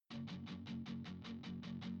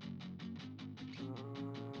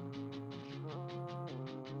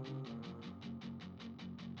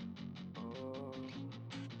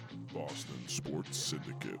Boston Sports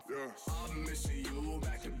Syndicate. Yes. I'm missing you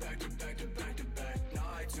back to back to back to back to back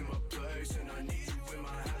nights in my place, and I need you in my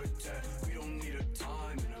habitat. We don't need a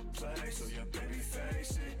time and a place, so yeah, baby,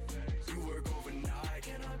 face it. You work overnight,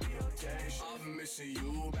 can I be okay? I'm missing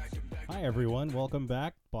you back to back. Hi, everyone. Welcome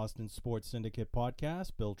back. Boston Sports Syndicate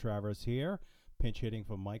podcast. Bill Travers here, pinch hitting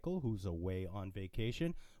for Michael, who's away on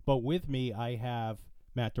vacation. But with me, I have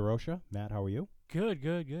Matt DeRocha. Matt, how are you? Good.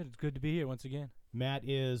 It's good to be here once again. Matt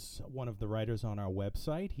is one of the writers on our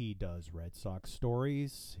website. He does Red Sox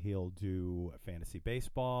stories. He'll do fantasy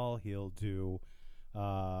baseball. He'll do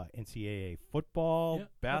NCAA football,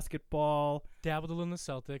 basketball. Dabbled a little in the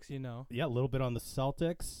Celtics, you know. Yeah, a little bit on the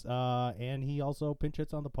Celtics. And he also pinch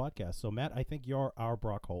hits on the podcast. So, Matt, I think you're our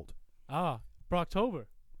Brock Holt. Ah, Brocktober.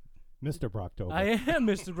 Mr. Brocktober. I am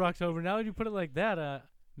Mr. Brocktober. Now that you put it like that,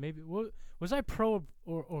 maybe was I pro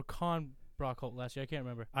or con Brock Holt last year? I can't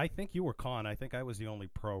remember. I think you were con. I think I was the only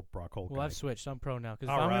pro Brock Holt guy. Well, I've switched. I'm pro now because if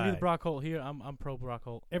All I'm gonna be right. the Brock Holt here, I'm pro Brock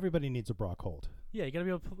Holt. Everybody needs a Brock Holt. Yeah, you gotta be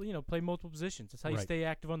able to play multiple positions. That's how you Right. stay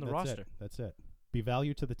active on the roster. That's it. Be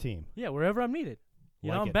value to the team. Yeah, wherever I'm needed. You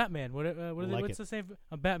know, Like I'm it. Batman. Like What's it. the same?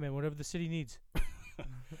 I'm Batman. Whatever the city needs.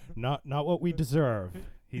 Not what we deserve.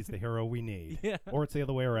 He's the hero we need. Yeah. Or it's the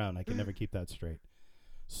other way around. I can never keep that straight.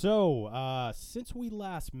 So, since we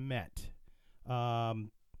last met,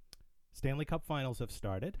 Stanley Cup Finals have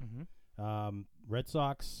started. Mm-hmm. Red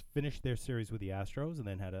Sox finished their series with the Astros and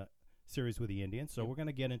then had a series with the Indians. So we're going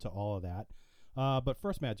to get into all of that. But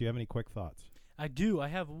first, Matt, do you have any quick thoughts? I do. I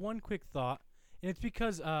have one quick thought, and it's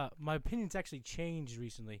because my opinion's actually changed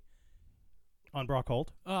recently. On Brock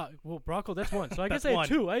Holt? Well, Brock Holt, that's one. So I That's guess I one.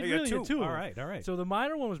 had two. I You got really two. had two. All right. So the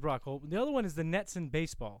minor one was Brock Holt. The other one is the Nets in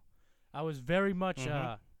baseball. I was very much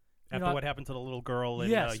After what happened to the little girl in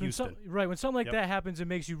Houston. When something like Yep. that happens, it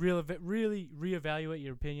makes you really reevaluate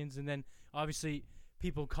your opinions, and then obviously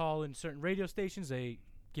people call in certain radio stations. They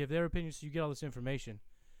give their opinions, so you get all this information.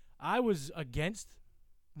 I was against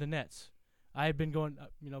the Nets. I had been going,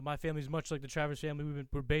 my family's much like the Travers family.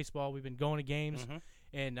 We're baseball. We've been going to games,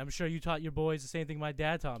 and I'm sure you taught your boys the same thing my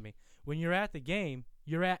dad taught me. When you're at the game,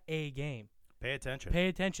 you're at a game. Pay attention. Pay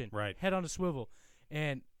attention. Right. Head on a swivel.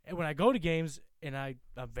 And when I go to games, and I'm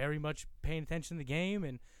very much paying attention to the game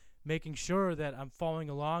and making sure that I'm following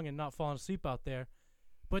along and not falling asleep out there.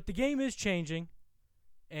 But the game is changing,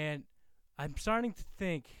 and I'm starting to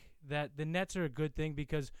think that the Nets are a good thing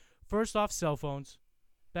because, first off, cell phones.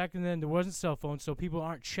 Back then, there wasn't cell phones, so people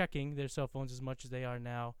aren't checking their cell phones as much as they are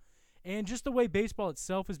now. And just the way baseball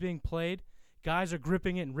itself is being played, guys are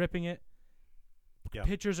gripping it and ripping it. Yeah.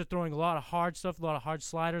 Pitchers are throwing a lot of hard stuff, a lot of hard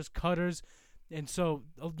sliders, cutters. And so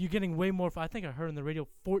you're getting way more. I think I heard on the radio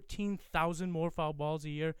 14,000 more foul balls a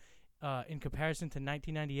year in comparison to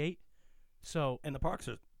 1998. So And the parks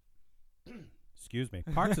are, excuse me,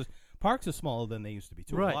 parks are smaller than they used to be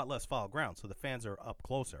too. Right. A lot less foul ground, so the fans are up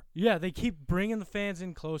closer. yeah, they keep bringing the fans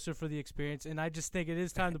in closer for the experience, and I just think it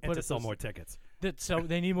is time to And put to it sell more tickets. So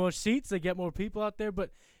they need more seats. They get more people out there,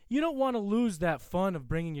 but you don't want to lose that fun of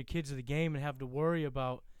bringing your kids to the game and have to worry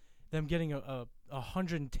about them getting a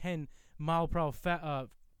 110 mile per hour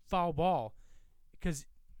foul ball. Because,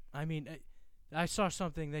 I saw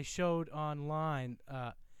something they showed online.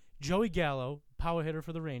 Joey Gallo, power hitter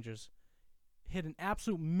for the Rangers, hit an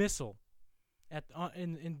absolute missile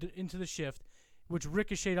into the shift, which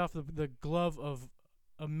ricocheted off the glove of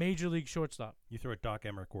a major league shortstop. You threw a Doc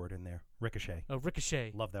Emmerich word in there. Ricochet. A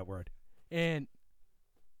ricochet. Love that word. And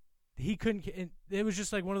he couldn't. And it was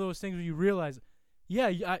just like one of those things where you realize,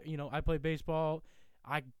 I play baseball.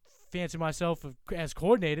 I fancy myself as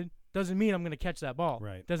coordinated. Doesn't mean I'm going to catch that ball.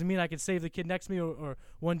 Right. Doesn't mean I can save the kid next to me or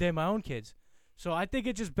one day my own kids. So I think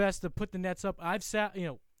it's just best to put the nets up. I've sat,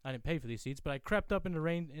 I didn't pay for these seats, but I crept up in the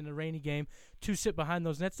rainy game to sit behind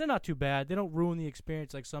those nets. They're not too bad. They don't ruin the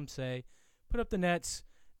experience like some say. Put up the nets.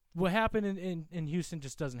 What happened in Houston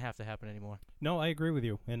just doesn't have to happen anymore. No, I agree with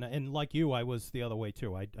you. And like you, I was the other way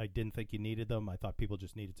too. I didn't think you needed them. I thought people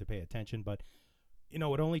just needed to pay attention. But, it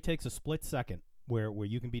only takes a split second where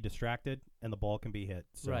you can be distracted and the ball can be hit.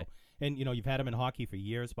 So, Right. And, you've had them in hockey for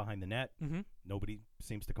years behind the net. Mm-hmm. Nobody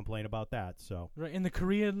seems to complain about that. So Right. In the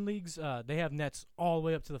Korean leagues, they have nets all the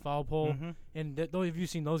way up to the foul pole. Mhm. And though if you've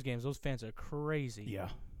seen those games, those fans are crazy. Yeah.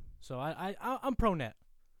 So I'm pro net.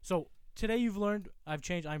 So today you've learned I've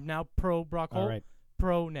changed. I'm now pro Brock Holt, All right.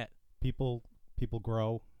 pro net. People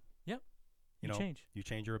grow. Yep. You change. You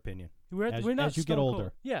change your opinion. We're As not you get stone cold.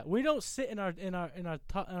 older. Yeah, we don't sit in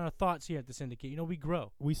our thoughts here at the Syndicate. We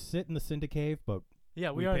grow. We sit in the Syndicave, but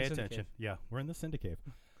Yeah, we are pay in the attention. Syndicate. Yeah, we're in the Syndicave.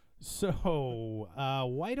 So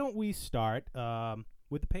why don't we start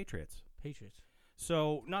with the Patriots? Patriots.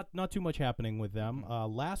 So not too much happening with them.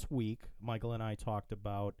 Last week, Michael and I talked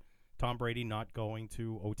about Tom Brady not going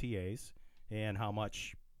to OTAs and how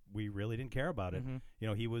much we really didn't care about it. You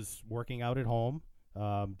know, he was working out at home.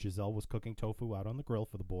 Giselle was cooking tofu out on the grill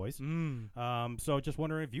for the boys. So just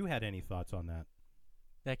wondering if you had any thoughts on that.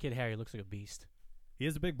 That kid Harry looks like a beast. He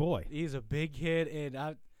is a big boy. He's a big kid,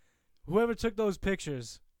 and whoever took those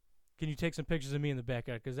pictures, can you take some pictures of me in the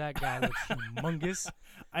backyard? Because that guy looks humongous.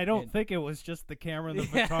 I don't think it was just the camera and the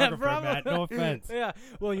photographer, Matt. No offense. Yeah.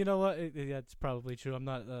 Well, you know what? That's probably true. I'm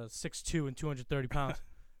not 6'2" and 230 pounds.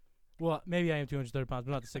 Well, maybe I am 230 pounds,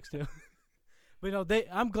 but not the 6'2". But, you know,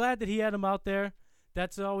 I'm glad that he had him out there.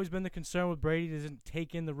 That's always been the concern with Brady. He doesn't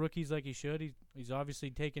take in the rookies like he should. He's obviously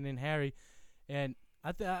taking in Harry. And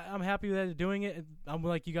I'm happy that they're doing it. I'm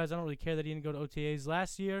like you guys. I don't really care that he didn't go to OTAs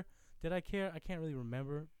last year. Did I care? I can't really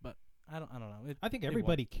remember, but I don't know. I think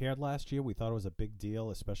everybody cared last year. We thought it was a big deal,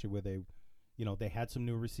 especially where they had some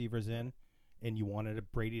new receivers in, and you wanted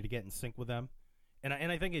Brady to get in sync with them. And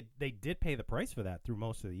I think they did pay the price for that through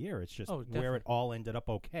most of the year. It's just where it all ended up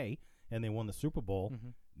okay, and they won the Super Bowl.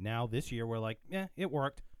 Now this year we're like, yeah, it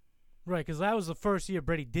worked. Right, because that was the first year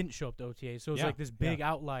Brady didn't show up to OTA, so it was like this big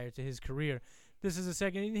outlier to his career. This is the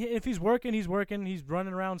second. If he's working, he's working. He's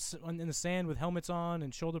running around in the sand with helmets on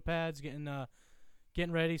and shoulder pads, getting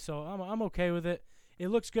ready. So I'm okay with it. It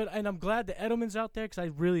looks good, and I'm glad that Edelman's out there because I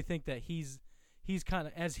really think that he's kind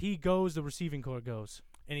of, as he goes, the receiving core goes.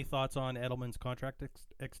 Any thoughts on Edelman's contract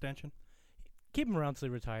extension? Keep him around till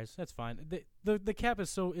he retires. That's fine. The cap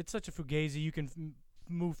is it's such a fugazi. You can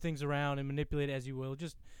move things around and manipulate it as you will.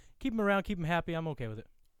 Just keep him around, keep him happy. I'm okay with it.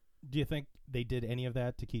 Do you think they did any of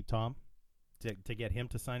that to keep Tom? To get him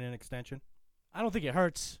to sign an extension? I don't think it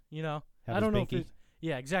hurts, you know. I don't know if it,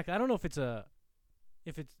 yeah, exactly. I don't know if it's I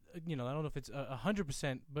don't know if it's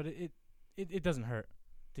 100%, but it doesn't hurt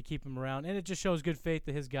to keep him around, and it just shows good faith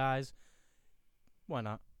to his guys. Why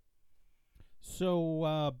not?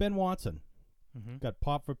 So Ben Watson got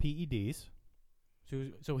popped for PEDs.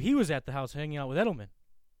 So he was at the house hanging out with Edelman.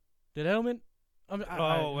 Did Edelman?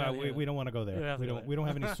 We don't want to go there. We don't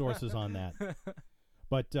have any sources on that.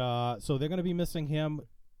 But so they're going to be missing him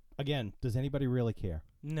again. Does anybody really care?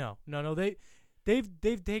 No.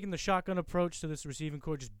 They've taken the shotgun approach to this receiving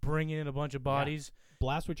core, just bringing in a bunch of bodies. Yeah.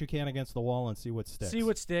 Blast what you can against the wall and see what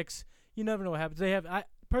sticks. You never know what happens.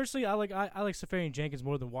 Personally, I like Safarian Jenkins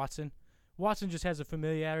more than Watson. Watson just has a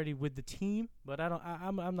familiarity with the team, but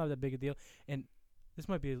I'm not that big a deal. And this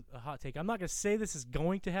might be a hot take. I'm not going to say this is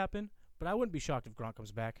going to happen, but I wouldn't be shocked if Gronk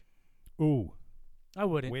comes back. Ooh. I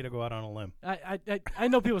wouldn't. Way to go out on a limb. I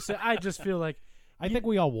know people say. I just feel like. I think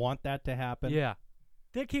we all want that to happen. Yeah.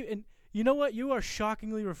 And you know what? You are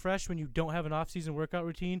shockingly refreshed when you don't have an off-season workout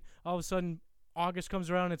routine. All of a sudden, August comes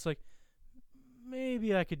around, and it's like,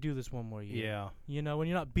 maybe I could do this one more year. Yeah. You know, when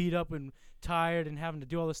you're not beat up and tired and having to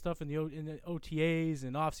do all this stuff in the OTAs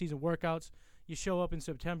and off-season workouts, you show up in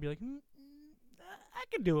September, you're like, I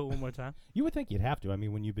could do it one more time. You would think you'd have to. I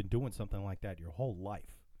mean, when you've been doing something like that your whole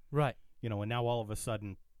life. Right. You know, and now all of a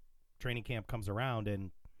sudden, training camp comes around,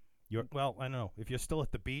 and I don't know. If you're still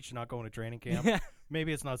at the beach, not going to training camp,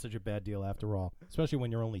 maybe it's not such a bad deal after all, especially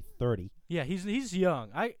when you're only 30. Yeah, he's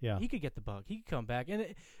young. He could get the bug. He could come back.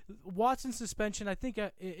 And Watson's suspension, I think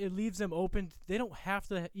it leaves them open. They don't have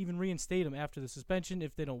to even reinstate him after the suspension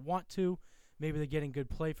if they don't want to. Maybe they're getting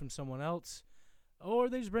good play from someone else. Or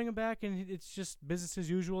they just bring him back, and it's just business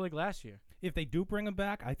as usual like last year. If they do bring him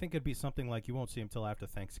back, I think it'd be something like you won't see him till after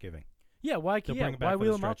Thanksgiving. Yeah, why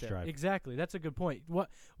wheel him out there? Drive. Exactly, that's a good point.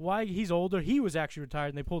 Why he's older? He was actually retired,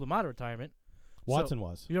 and they pulled him out of retirement. Watson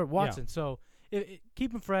was. You're Watson, so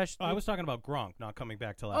keep him fresh. I was talking about Gronk not coming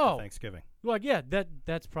back till after Thanksgiving. Well, yeah,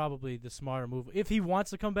 that's probably the smarter move. If he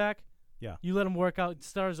wants to come back, you let him work out.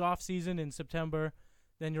 Start his off season in September.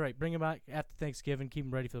 Then you're right. Bring him back after Thanksgiving. Keep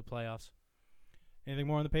him ready for the playoffs. Anything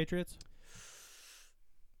more on the Patriots?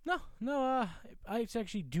 No. I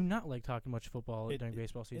actually do not like talking much football during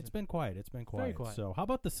baseball season. It's been quiet. Very quiet. So how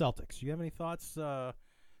about the Celtics? Do you have any thoughts?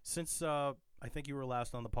 Since I think you were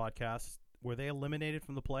last on the podcast, were they eliminated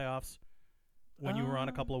from the playoffs when you were on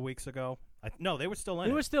a couple of weeks ago? No, they were still in it.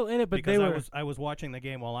 They were still in it, but because I was watching the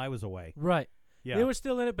game while I was away. Right. Yeah. They were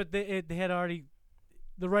still in it, but they had already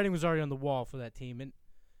 – the writing was already on the wall for that team. And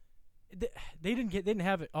they didn't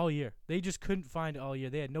have it all year. They just couldn't find it all year.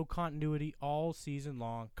 They had no continuity all season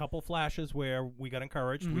long. Couple flashes where we got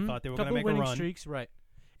encouraged. We thought they were going to make a run. run. Couple winning streaks, right.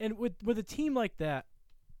 And with a team like that,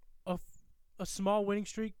 a small winning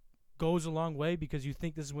streak goes a long way because you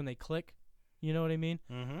think this is when they click. You know what I mean?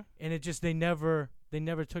 Mm-hmm. And it just they never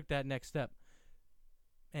took that next step.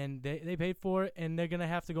 And they paid for it, and they're going to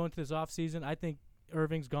have to go into this offseason. I think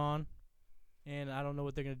Irving's gone. and I don't know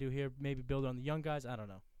what they're going to do here. Maybe build on the young guys. I don't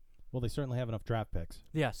know. Well, they certainly have enough draft picks.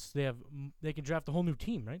 Yes, they have. They can draft a whole new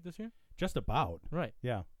team, right, this year? Just about. Right.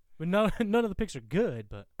 Yeah. But none of the picks are good,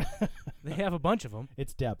 but they have a bunch of them.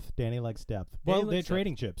 It's depth. Danny likes depth. Danny Well, they're likes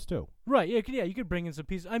trading chips, too. Right. Yeah, you could bring in some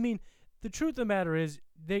pieces. I mean, the truth of the matter is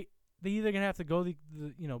they either going to have to go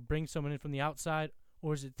bring someone in from the outside,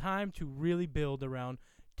 or is it time to really build around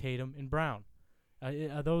Tatum and Brown?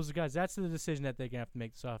 Those guys, that's the decision that they're going to have to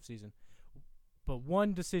make this offseason. But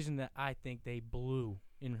one decision that I think they blew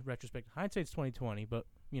in retrospect, hindsight's 2020, but,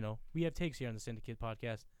 we have takes here on the Syndicate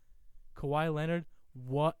podcast. Kawhi Leonard,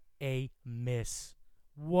 what a miss.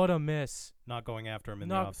 What a miss. Not going after him in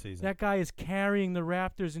the offseason. That guy is carrying the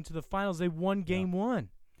Raptors into the finals. They won game one.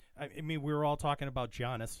 I mean, we were all talking about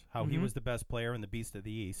Giannis, how he was the best player and the beast of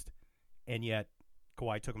the East, and yet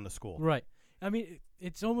Kawhi took him to school. Right. I mean,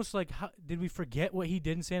 it's almost like, did we forget what he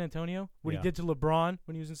did in San Antonio? What he Yeah. did to LeBron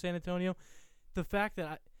when he was in San Antonio? The fact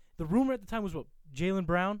that the rumor at the time was what Jaylen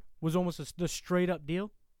Brown was almost the straight-up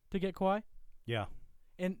deal to get Kawhi. Yeah.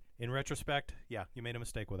 And in retrospect, yeah, you made a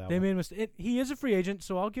mistake with that they one. made a mistake. He is a free agent,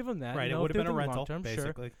 so I'll give him that. Right, You it know, would if have been a they're rental, long-term,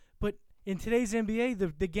 basically. Sure. But in today's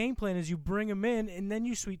NBA, the game plan is you bring them in, and then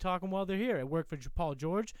you sweet-talk them while they're here. It worked for Paul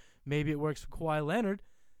George. Maybe it works for Kawhi Leonard.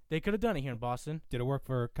 They could have done it here in Boston. Did it work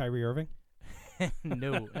for Kyrie Irving?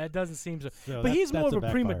 No, that doesn't seem so. So But he's more of a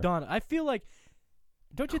backfire. prima donna. I feel like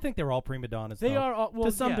Don't you think they're all prima donnas? they though? are all, well,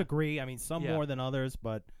 to some yeah. degree. I mean, some Yeah. more than others,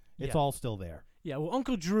 but it's Yeah. all still there. Yeah, well,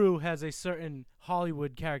 Uncle Drew has a certain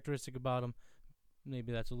Hollywood characteristic about him.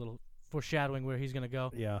 Maybe that's a little foreshadowing where he's going to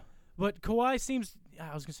go. Yeah. But Kawhi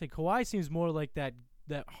seems more like that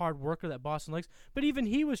hard worker that Boston likes. But even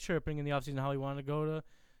he was chirping in the offseason how he wanted to go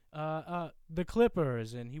to the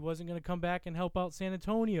Clippers, and he wasn't going to come back and help out San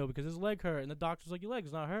Antonio because his leg hurt. And the doctor's like, your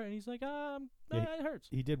leg's not hurt. And he's like, it hurts.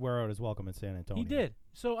 He did wear out his welcome in San Antonio. He did.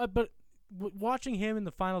 So, but watching him in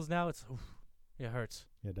the finals now, it hurts.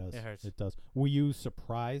 It does. It hurts. It does. Were you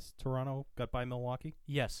surprised Toronto got by Milwaukee?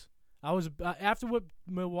 Yes. I was after what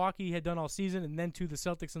Milwaukee had done all season, and then to the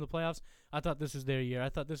Celtics in the playoffs. I thought this was their year. I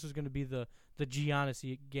thought this was going to be the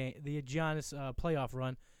Giannis game, the Giannis playoff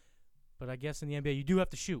run. But I guess in the NBA you do have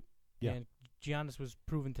to shoot. Yeah. And Giannis was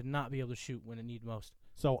proven to not be able to shoot when it needed most.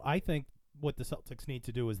 So I think what the Celtics need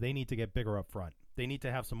to do is they need to get bigger up front. They need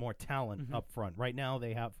to have some more talent up front. Right now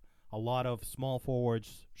they have a lot of small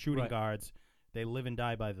forwards, shooting guards. They live and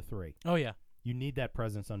die by the three. Oh yeah. You need that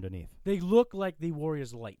presence underneath. They look like the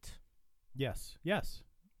Warriors light. Yes. Yes.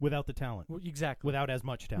 Without the talent. Exactly. Without as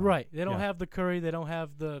much talent. Right. They don't have the Curry. They don't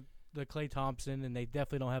have the Klay Thompson, and they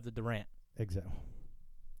definitely don't have the Durant. Exactly.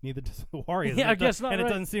 Neither does the Warriors. Yeah, I guess not. And right.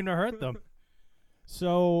 it doesn't seem to hurt them.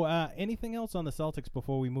 So, anything else on the Celtics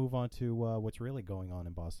before we move on to what's really going on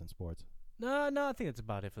in Boston sports? No, I think that's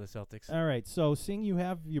about it for the Celtics. All right. So, seeing you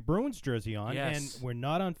have your Bruins jersey on, Yes. and we're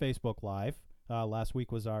not on Facebook Live. Last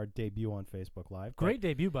week was our debut on Facebook Live. Great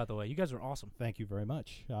debut, by the way. You guys were awesome. Thank you very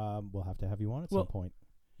much. We'll have to have you on at some point.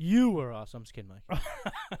 You were awesome. I'm just kidding, Mike.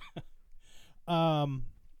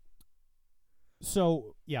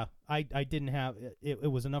 So, yeah, I didn't have it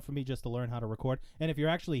was enough for me just to learn how to record. And if you're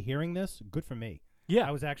actually hearing this, good for me. Yeah.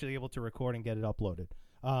 I was actually able to record and get it uploaded.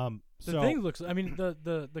 The thing looks, I mean,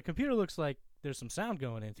 the computer looks like there's some sound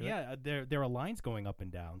going into it. Yeah, there are lines going up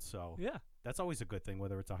and down, so Yeah. that's always a good thing,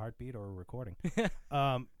 whether it's a heartbeat or a recording.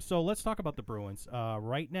 So let's talk about the Bruins.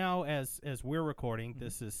 Right now, as we're recording,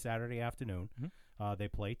 this is Saturday afternoon. They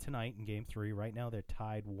play tonight in Game 3. Right now, they're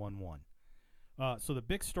tied 1-1. So the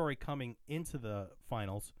big story coming into the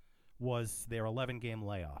finals was their 11-game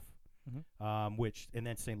layoff, and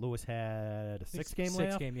then St. Louis had a 6-game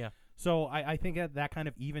layoff. 6-game, yeah. So I think that kind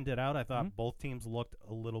of evened it out. I thought both teams looked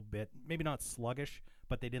a little bit, maybe not sluggish,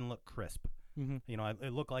 but they didn't look crisp. You know,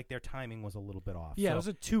 it looked like their timing was a little bit off. Yeah, so, it was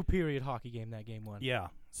a 2-period hockey game, that game one. Yeah.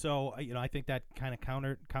 So, I think that kind of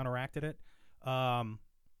counteracted it.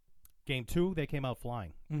 Game 2, they came out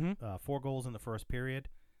flying. 4 goals in the first period.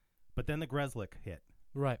 But then the Grzelcyk hit.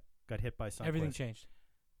 Right. Got hit by Sundqvist. Everything changed.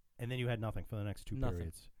 And then you had nothing for the next 2 Nothing.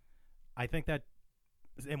 periods. I think that,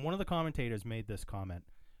 and one of the commentators made this comment,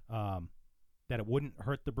 that it wouldn't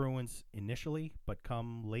hurt the Bruins initially, but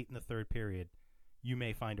come late in the third period, you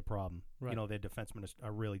may find a problem. Right. You know, their defensemen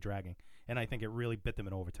are really dragging. And I think it really bit them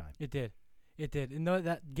in overtime. It did. And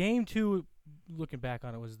that game 2, looking back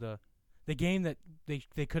on it, was the game that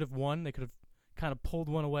they could have won. They could have kind of pulled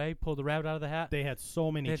one away, pulled the rabbit out of the hat. They had so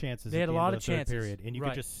many chances. They had at a the lot end of the third chances. period, and you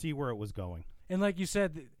could just see where it was going. And like you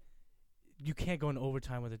said, you can't go into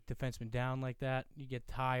overtime with a defenseman down like that. You get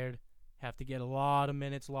tired, have to get a lot of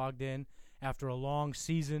minutes logged in after a long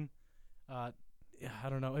season. I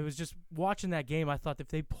don't know. It was just watching that game, I thought if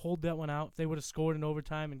they pulled that one out, if they would have scored in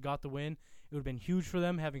overtime and got the win, It would have been huge for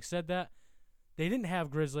them. Having said that, they didn't have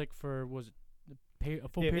Grizzlick for a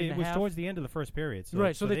full period and a It was half. towards the end of the first period. So,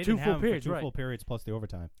 Right, so they they two didn't full have him for periods, two right. full periods plus the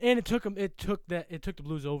overtime. And it took the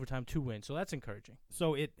Blues overtime to win, so that's encouraging.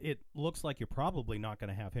 So it looks like you're probably not going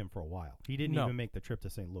to have him for a while. He didn't No. even make the trip to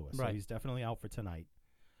St. Louis, so Right. he's definitely out for tonight.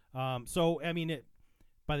 So I mean,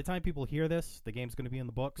 by the time people hear this, the game's going to be in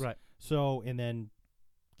the books. Right. So and then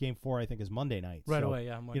Game 4 I think is Monday night. Right so, away,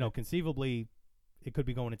 yeah. You know, conceivably, it could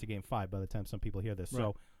be going into Game 5 by the time some people hear this. Right.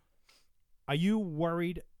 So, are you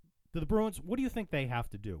worried? The Bruins, what do you think they have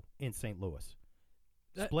to do in St. Louis?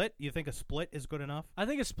 Split? You think a split is good enough? I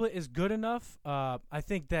think a split is good enough. I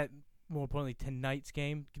think that, more importantly, tonight's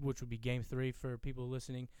game, which would be Game 3 for people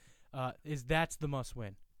listening, that's the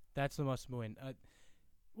must-win. That's the must-win.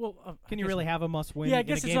 Can you really have a must-win? Yeah, I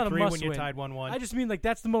guess in it's Game not a 3 when must-win. you're tied 1-1? I just mean, like,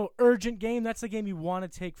 that's the more urgent game. That's the game you want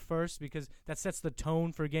to take first because that sets the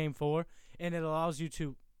tone for Game 4, and it allows you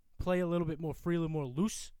to play a little bit more freely, more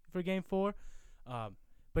loose for Game 4.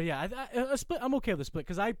 But yeah, a split. I'm okay with a split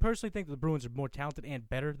because I personally think the Bruins are more talented and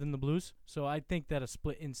better than the Blues. So I think that a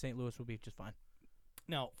split in St. Louis will be just fine.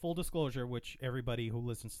 Now, full disclosure, which everybody who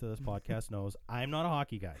listens to this podcast knows, I'm not a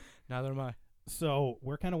hockey guy. Neither am I. So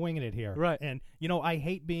we're kind of winging it here. Right. And, you know, I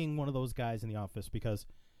hate being one of those guys in the office because,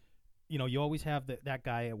 you know, you always have that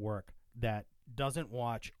guy at work that doesn't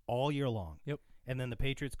watch all year long. Yep. And then the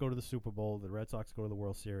Patriots go to the Super Bowl, the Red Sox go to the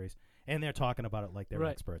World Series, and they're talking about it like they're Right.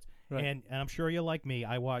 experts. Right. And I'm sure you're like me.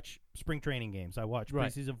 I watch spring training games. I watch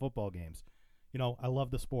Right. preseason football games. You know, I love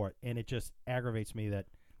the sport, and it just aggravates me that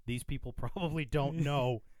these people probably don't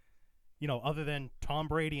know, you know, other than Tom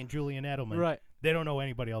Brady and Julian Edelman. Right. They don't know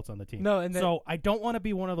anybody else on the team. No, and so I don't want to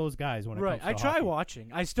be one of those guys when it Right. comes to I try hockey.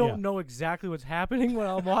 watching. I still don't know exactly what's happening when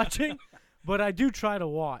I'm watching, but I do try to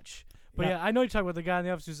watch. But yeah, I know you're talking about the guy in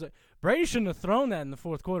the office who's like, Brady shouldn't have thrown that in the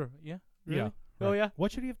fourth quarter. Yeah. Really? Yeah. Oh right. yeah.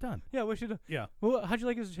 What should he have done? Yeah. What should have? Yeah. Well, how'd you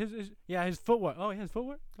like his footwork? Oh, yeah, his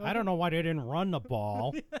footwork. I don't know why they didn't run the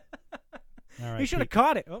ball. All right. He should have Pete.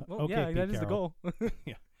 caught it. Oh, Okay, yeah, Pete that is the Carroll. goal.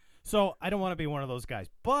 So I don't want to be one of those guys.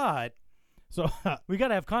 But so We got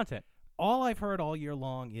to have content. all I've heard all year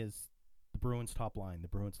long is the Bruins top line,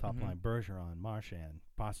 Bergeron, Marchand,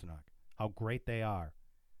 Pasternak, how great they are.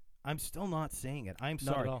 I'm still not seeing it. I'm Not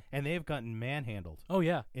at sorry. all. And they've gotten manhandled Oh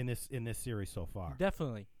yeah, in this series so far.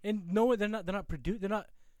 definitely. And no, they're not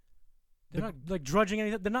like drudging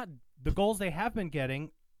anything. They're not The goals they have been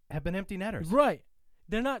getting have been empty netters. right.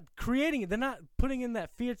 They're not creating it. They're not putting in that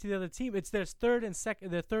fear to the other team. It's their third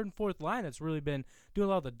and fourth line that's really been doing a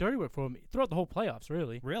lot of the dirty work for them throughout the whole playoffs.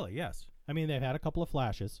 Really. Really, yes. I mean, they've had a couple of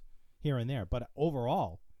flashes here and there, but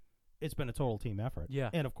overall, it's been a total team effort. Yeah.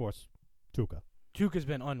 And, of course, Tuukka. Tuukka's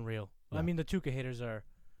been unreal. Yeah. I mean, the Tuukka haters are.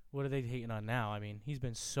 What are they hating on now? I mean, he's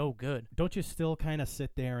been so good. Don't you still kind of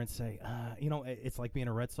sit there and say, you know, it's like being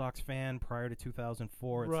a Red Sox fan prior to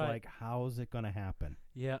 2004. It's Right. like, how's it going to happen?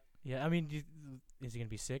 Yeah, yeah. I mean, is he gonna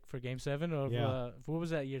be sick for Game 7 or Yeah. for what was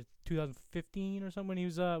that year, 2015 or something? When he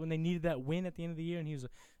was when they needed that win at the end of the year, and he was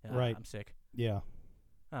Right. I'm sick. Yeah.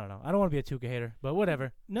 I don't know. I don't want to be a Tuukka hater, but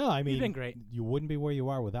whatever. No, I mean, He's been great. You wouldn't be where you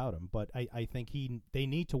are without him. But I think they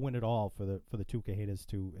need to win it all for the Tuukka haters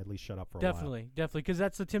to at least shut up for a while. Definitely, because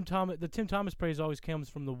that's the Tim Thomas. The Tim Thomas praise always comes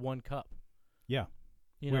from the one cup. Yeah.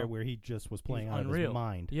 You where know, where he just was He's playing out of his unreal.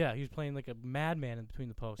 mind. Yeah, he was playing like a madman in between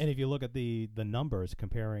the posts. And if you look at the numbers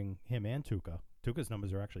comparing him and Tuukka's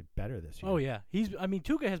numbers are actually better this year. Oh yeah,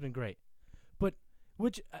 Tuukka has been great, but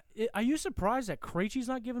are you surprised that Krejci's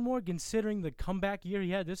not given more considering the comeback year he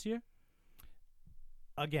had this year?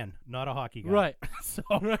 Again, not a hockey guy. Right. So,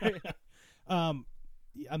 Right.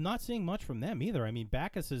 I'm not seeing much from them either. I mean,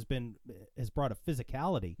 Backus has brought a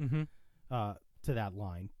physicality Mm-hmm. to that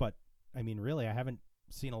line, but I mean, really, I haven't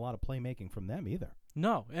seen a lot of playmaking from them either.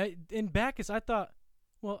 No, in Backus, I thought.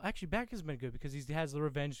 Well, actually, Backus has been good because he has the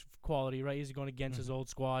revenge quality, right? He's going against his old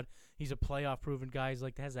squad. He's a playoff-proven guy. He's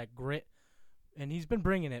has that grit, and he's been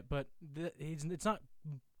bringing it. But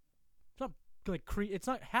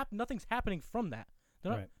nothing's happening from that.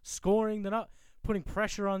 They're not Right. scoring. They're not putting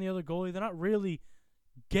pressure on the other goalie. They're not really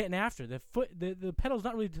getting after it. The pedal's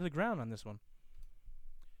not really to the ground on this one.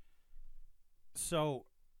 So,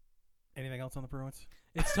 anything else on the Bruins?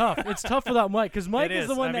 It's tough. It's tough without Mike because Mike It is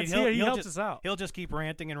the is. one I mean, that's he'll- here. He he'll helps just- us out. He'll just keep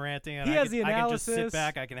ranting and ranting. And He has the I can just sit analysis.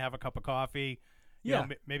 back. I can have a cup of coffee. You Yeah.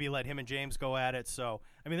 know, maybe let him and James go at it. So,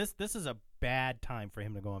 I mean, this is a bad time for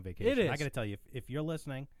him to go on vacation. It is. I got to tell you, if you're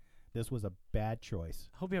listening, this was a bad choice.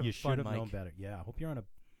 Hope you have You fun, should have Mike. known better. Yeah, I hope you're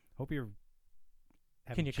Can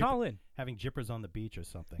having you call in? having jippers on the beach or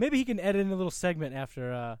something. Maybe he can edit in a little segment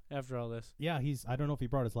after all this. Yeah, I don't know if he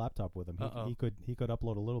brought his laptop with him. Uh-oh. He could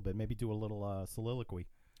upload a little bit, maybe do a little soliloquy.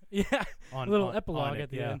 Yeah, On, a little on epilogue it, at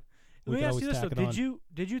the yeah. end. We Let me could ask always you this tack though: it on.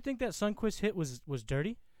 Did you think that Sundqvist hit was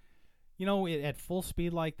dirty? At full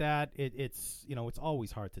speed like that, it's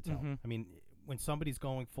always hard to tell. Mhm. I mean, when somebody's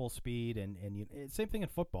going full speed, and same thing in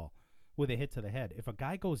football with a hit to the head. If a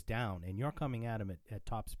guy goes down and you're coming at him at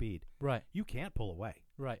top speed, Right. you can't pull away.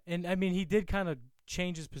 Right. And I mean, he did kind of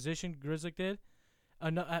change his position. Grizzlick did. I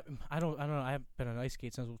don't know. I haven't been on ice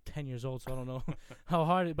skate since I was 10 years old, so I don't know how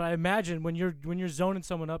hard it. But I imagine when you're zoning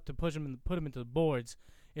someone up to push them and put them into the boards,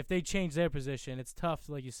 if they change their position, it's tough,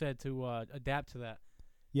 like you said, to adapt to that.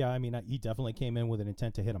 Yeah, I mean, he definitely came in with an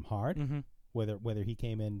intent to hit him hard. Mm-hmm. Whether he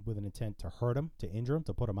came in with an intent to hurt him, to injure him,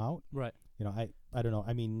 to put him out. Right. I don't know.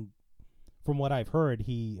 I mean, from what I've heard,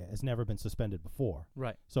 he has never been suspended before.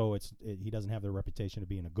 Right. So he doesn't have the reputation of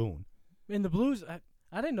being a goon. In the Blues,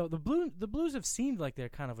 I didn't know the Blues have seemed like they're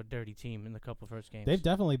kind of a dirty team in the couple first games. They've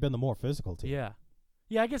definitely been the more physical team. Yeah.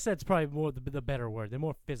 I guess that's probably more the better word. They're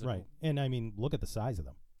more physical. Right. And I mean, look at the size of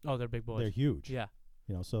them. Oh, they're big boys. They're huge. Yeah.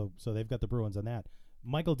 So they've got the Bruins on that.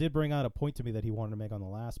 Michael did bring out a point to me that he wanted to make on the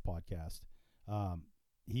last podcast.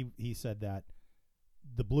 He said that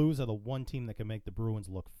the Blues are the one team that can make the Bruins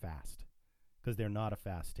look fast because they're not a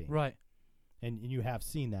fast team. Right. And you have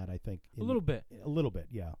seen that, I think. A little bit. A little bit,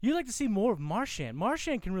 yeah. You'd like to see more of Marchand.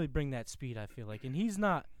 Marchand can really bring that speed, I feel like. And he's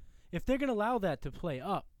not. If they're going to allow that to play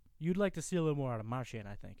up, you'd like to see a little more out of Marchand,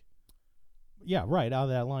 I think. Yeah, right, out of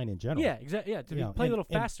that line in general. Yeah, exactly. Yeah, play a little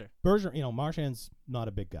faster. Bergeron, Marchand's not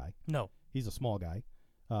a big guy. No. He's a small guy.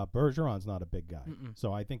 Bergeron's not a big guy. Mm-mm.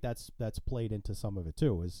 So I think that's played into some of it,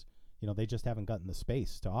 too, is, they just haven't gotten the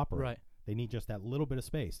space to operate. Right. They need just that little bit of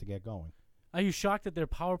space to get going. Are you shocked that their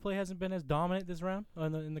power play hasn't been as dominant this round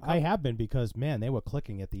in the cup? I have been because, man, they were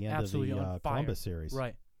clicking at the end Absolutely of on the fire. Columbus series.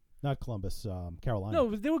 Right. Not Columbus, Carolina.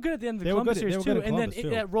 No, they were good at the end of the They were Columbus good- they series were good too, at and then Columbus, too.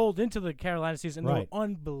 that rolled into the Carolina season. And Right. They were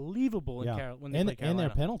unbelievable when they played and Carolina. their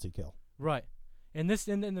penalty kill. Right. And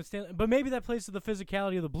but maybe that plays to the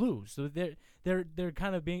physicality of the Blues. So they're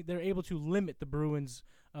kind of they're able to limit the Bruins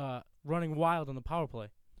running wild on the power play.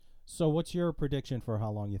 So what's your prediction for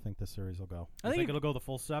how long you think this series will go? I You think think it'll go the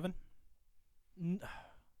full 7?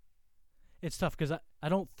 It's tough because I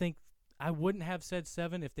don't think I wouldn't have said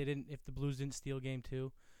 7 if the Blues didn't steal game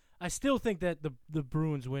 2. I still think that the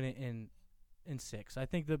Bruins win it in 6. I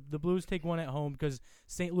think the Blues take one at home because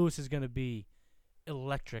St. Louis is going to be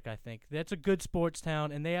electric. I think that's a good sports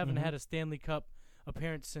town, and they haven't had a Stanley Cup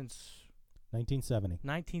appearance since 1970.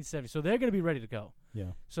 1970. So they're going to be ready to go.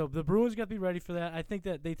 Yeah. So the Bruins got to be ready for that. I think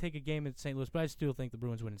that they take a game at St. Louis, but I still think the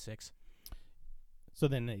Bruins win in 6. So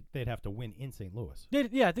then they'd have to win in St. Louis.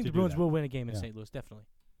 Yeah, I think to the do Bruins that. will win a game in Yeah. St. Louis, definitely.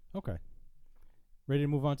 Okay. Ready to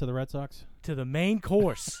move on to the Red Sox? To the main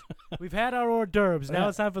course. We've had our hors d'oeuvres. Now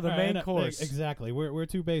it's time for the All right, main course. Exactly. We're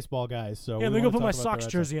two baseball guys, so Yeah, we let me go wanna put my talk about the Sox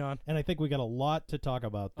Red jersey on. And I think we got a lot to talk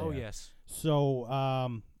about there. Oh, yes.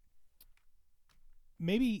 So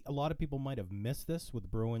maybe a lot of people might have missed this with the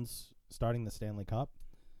Bruins starting the Stanley Cup,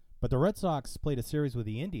 but the Red Sox played a series with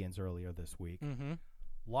the Indians earlier this week. Mm-hmm.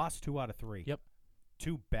 Lost 2 out of 3. Yep.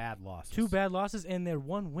 2 bad losses. 2 bad losses, and their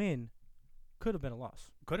one win could have been a loss.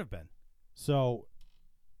 Could have been. So,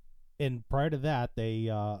 and prior to that, they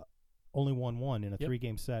only won 1 in a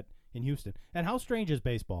 3-game set in Houston. And how strange is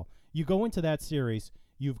baseball? You go into that series,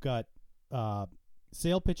 you've got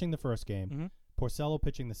Sale pitching the first game, Porcello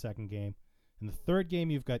pitching the second game. In the third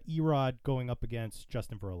game, you've got Erod going up against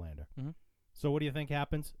Justin Verlander. Mm-hmm. So what do you think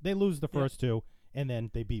happens? They lose the first 2, and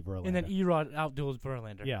then they beat Verlander. And then Erod outduels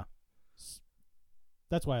Verlander. Yeah.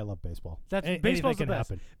 That's why I love baseball. Baseball's the can best.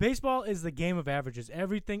 happen. Baseball is the game of averages.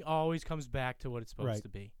 Everything always comes back to what it's supposed to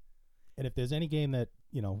be. And if there's any game that,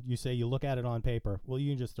 you say you look at it on paper, well,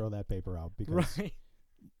 you can just throw that paper out because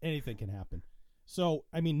anything can happen. So,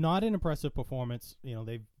 I mean, not an impressive performance.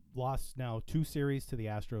 They've lost now 2 series to the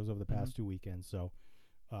Astros over the past 2 weekends. So,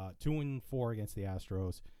 2-4 against the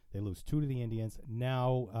Astros. They lose 2 to the Indians.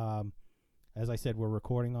 Now, as I said, we're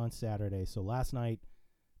recording on Saturday. So last night,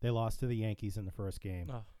 they lost to the Yankees in the first game.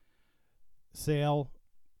 Oh. Sale,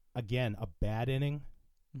 again, a bad inning,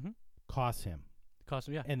 cost him.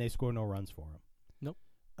 Yeah. And they score no runs for him. Nope.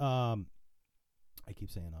 I keep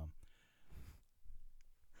saying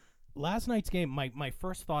Last night's game, my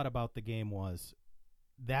first thought about the game was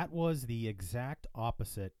that was the exact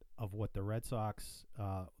opposite of what the Red Sox,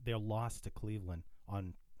 their loss to Cleveland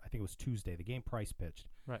on, I think it was Tuesday, the game Price pitched.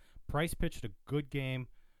 Right. Price pitched a good game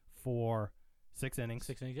for 6 innings.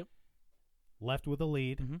 6 innings, yep. Left with a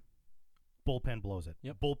lead. Mm-hmm. Bullpen blows it.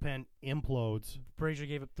 Yep. Bullpen implodes. Brazier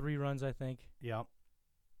gave up 3 runs, I think. Yep.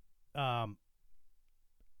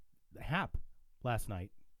 Happ last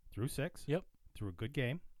night threw 6. Yep. Threw a good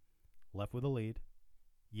game. Left with a lead.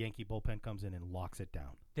 Yankee bullpen comes in and locks it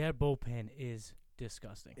down. That bullpen is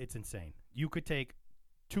disgusting. It's insane. You could take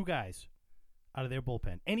 2 guys out of their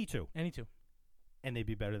bullpen, any two, and they'd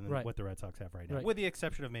be better than what the Red Sox have right now, with the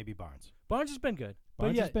exception of maybe Barnes. Barnes has been good.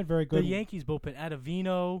 Barnes has been very good. The Yankees bullpen,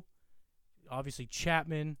 Adavino, obviously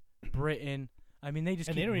Chapman, Britton. I mean, they just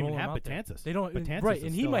and keep they don't even rolling have out there. Betances. They don't, Betances right? is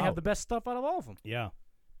And he still might out. have the best stuff out of all of them. Yeah,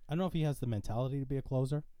 I don't know if he has the mentality to be a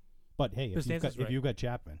closer, but hey, if you've got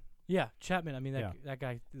Chapman. Yeah, Chapman. I mean, that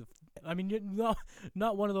guy. I mean,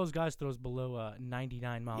 not one of those guys throws below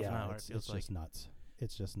 99 miles an hour. It's just nuts.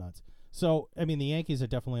 It's just nuts. So, I mean, the Yankees are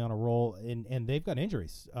definitely on a roll, and they've got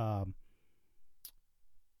injuries.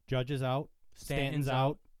 Judge is out. Stanton's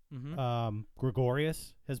out. Mm-hmm.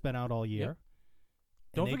 Gregorius has been out all year. Yep.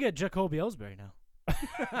 Don't forget Jacoby Ellsbury now.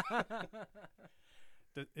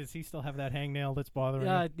 Does he still have that hangnail that's bothering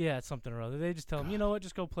him? Yeah, it's something or other. They just tell him, you know what,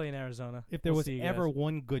 just go play in Arizona. If there was ever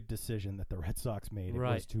one good decision that the Red Sox made, it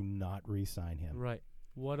was to not re-sign him. Right.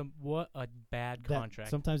 What a bad contract.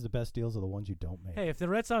 Sometimes the best deals are the ones you don't make. Hey, if the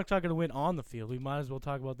Red Sox are going to win on the field, we might as well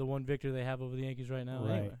talk about the one victory they have over the Yankees right now.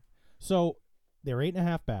 Right. Anyway. So they're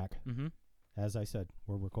 8.5 back. Mm-hmm. As I said,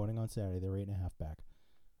 we're recording on Saturday. They're 8.5 back.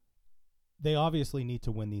 They obviously need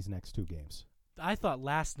to win these next 2 games. I thought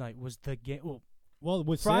last night was the game. Well,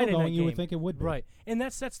 with Friday Sale going, night you would game. think it would be. Right. And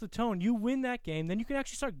that sets the tone. You win that game, then you can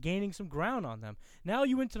actually start gaining some ground on them. Now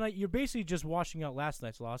you win tonight, you're basically just washing out last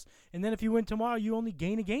night's loss. And then if you win tomorrow, you only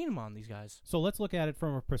gain a game on these guys. So let's look at it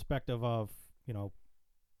from a perspective of,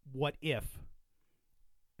 what if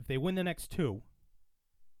they win the next 2,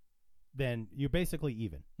 then you're basically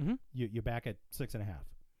even. Mm-hmm. You're back at 6.5.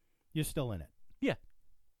 You're still in it. Yeah.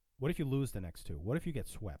 What if you lose the next 2? What if you get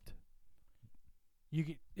swept?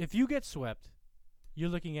 If you get swept, you're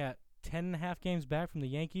looking at 10.5 games back from the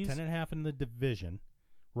Yankees. 10.5 in the division.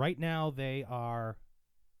 Right now, they are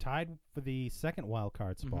tied for the second wild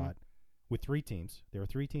card spot with 3 teams. There are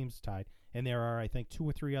 3 teams tied, and there are, I think, 2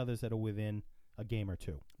 or 3 others that are within a game or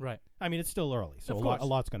 2. Right. I mean, it's still early, so a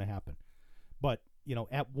lot's going to happen. But,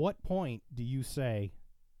 at what point do you say,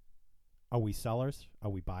 are we sellers? Are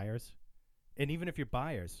we buyers? And even if you're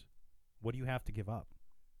buyers, what do you have to give up?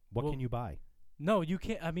 What can you buy? No, you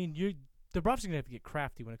can't. I mean, Dabrowski's going to have to get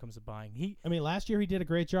crafty when it comes to buying. Last year he did a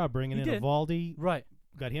great job bringing in Evaldi. Right.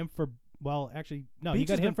 Got him for, Beeks you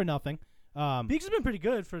got him for nothing. Beeks has been pretty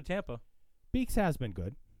good for Tampa. Beeks has been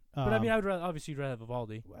good. But, I would rather have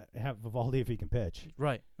Evaldi. Have Evaldi if he can pitch.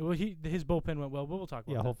 Right. Well, his bullpen went well, but we'll talk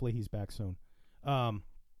about that. Yeah, hopefully he's back soon.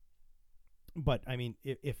 But,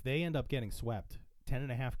 if they end up getting swept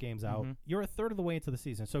 10.5 games out, you're a third of the way into the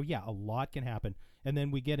season. So, yeah, a lot can happen. And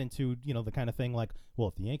then we get into, the kind of thing like, well,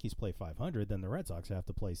 if the Yankees play 500, then the Red Sox have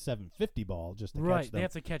to play 750 ball just to catch them. Right, they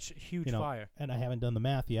have to catch huge fire. And I haven't done the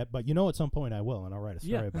math yet, but at some point I will, and I'll write a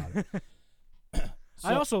story about it.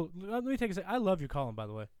 I also, let me take a second. I love your column, by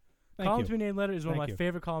the way. Column to be named letter is one of my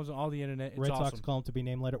favorite columns on all the internet. It's Red awesome. Sox column to be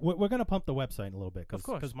named letter. We're going to pump the website in a little bit, of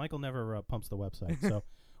course, because Michael never pumps the website. So,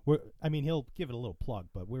 he'll give it a little plug,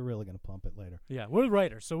 but we're really going to pump it later. Yeah, we're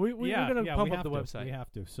writers, so we're going to pump up the website. We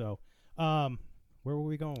have to. So, where were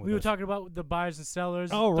we going with We this? were talking about the buyers and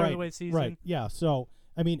sellers during the late season. Right, yeah. So,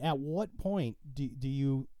 at what point do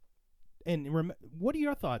you – and what are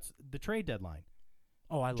your thoughts? The trade deadline.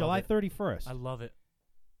 Oh, I love July it. 31st. I love it.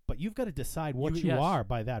 But you've got to decide what you are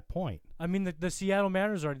by that point. I mean, the Seattle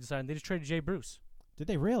Mariners already decided. They just traded Jay Bruce. Did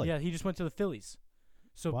they really? Yeah, he just went to the Phillies.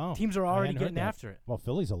 So wow. teams are already getting after it. Well,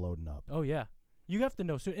 Phillies are loading up. Oh, yeah. You have to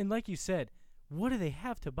know. So, and like you said, what do they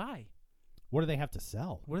have to buy? What do they have to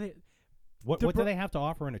sell? What do they have to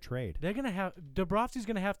offer in a trade? They're going to have – Dabrowski's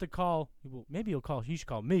going to have to call – well, maybe he should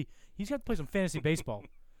call me. He's got to play some fantasy baseball.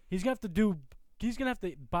 He's going to have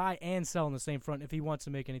to buy and sell on the same front if he wants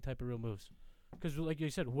to make any type of real moves. Because, like you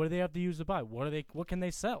said, what do they have to use to buy? What can they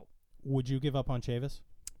sell? Would you give up on Chavis?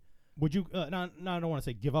 Would you? I don't want to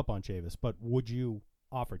say give up on Chavis, but would you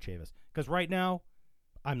offer Chavis? Because right now,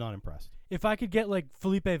 I'm not impressed. If I could get like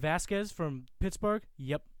Felipe Vasquez from Pittsburgh,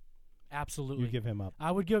 yep, absolutely. You give him up.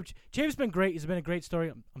 I would give. Chavis been great. He's been a great story.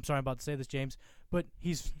 I'm sorry I'm about to say this, James, but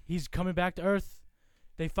he's coming back to earth.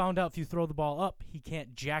 They found out if you throw the ball up, he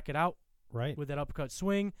can't jack it out right with that uppercut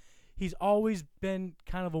swing. He's always been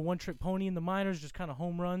kind of a one-trick pony in the minors, just kind of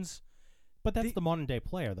home runs. But that's the modern-day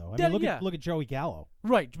player, though. I mean, look at Joey Gallo.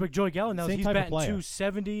 Right, but Joey Gallo now he's batting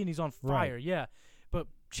 270 and he's on fire. Right. Yeah, but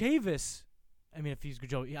Chavis, I mean, if he's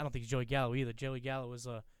Joey, I don't think he's Joey Gallo either. Joey Gallo was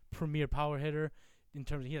a premier power hitter in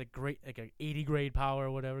terms of he had a great like an 80 grade power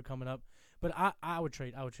or whatever coming up. But I would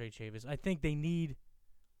trade Chavis. I think they need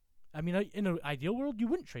I mean, in an ideal world, you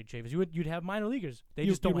wouldn't trade Chavis. You'd have minor leaguers. They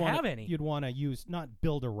just don't have any. You'd want to not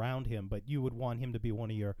build around him, but you would want him to be one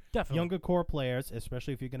of your Definitely. younger core players,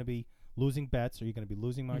 especially if you're going to be losing Betts or you're going to be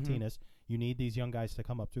losing Martinez. You need these young guys to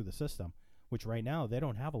come up through the system, which right now they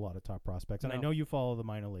don't have a lot of top prospects. And I know you follow the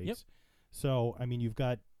minor leagues. Yep. So, I mean, you've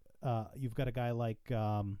got a guy like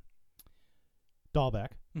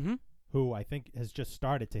Dahlbeck, who I think has just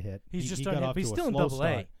started to hit. He's just he starting got to off hit, but he's to a still in slow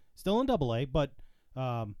Double-A. start. Still in Double-A, but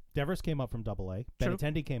Devers came up from Double-A. True.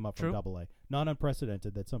 Benintendi came up from Double-A. Not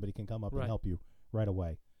unprecedented that somebody can come up and help you right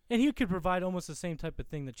away. And he could provide almost the same type of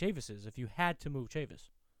thing that Chavis is if you had to move Chavis.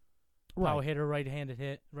 Power hitter,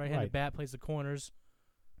 right-handed bat, plays the corners.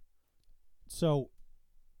 So,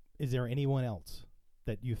 is there anyone else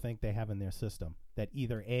that you think they have in their system that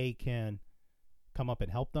either A, can come up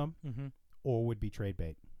and help them, or would be trade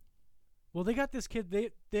bait? Well, they got this kid.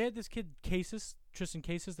 They had this kid Tristan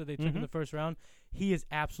Cases that they took in the first round. He is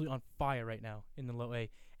absolutely on fire right now in the low A,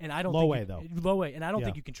 and I don't low think low A, and I don't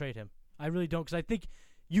think you can trade him. I really don't, because I think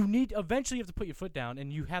you need eventually you have to put your foot down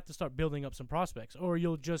and you have to start building up some prospects, or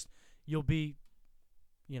you'll be,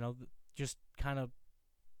 just kind of,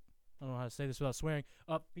 I don't know how to say this without swearing,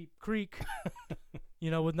 up Beep Creek,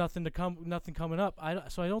 with nothing coming up.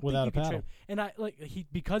 So I don't Without think you a can paddle. trade. And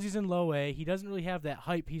because he's in low A, he doesn't really have that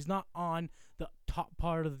hype. He's not on the top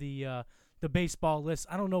part of the baseball list.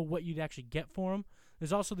 I don't know what you'd actually get for him.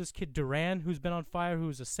 There's also this kid Duran who's been on fire, who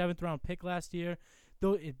was a 7th round pick last year.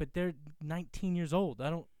 But they're 19 years old.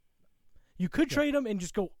 You could trade them and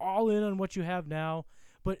just go all in on what you have now.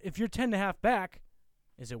 But if you're 10.5 back,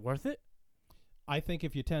 is it worth it? I think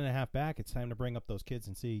if you're 10.5 back, it's time to bring up those kids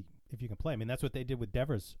and see if you can play. I mean, that's what they did with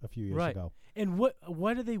Devers a few years ago. And what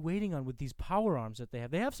are they waiting on with these power arms that they have?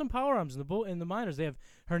 They have some power arms in the minors. They have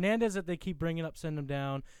Hernandez that they keep bringing up, send them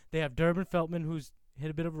down. They have Durbin Feltman, who's hit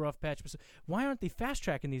a bit of a rough patch. Why aren't they fast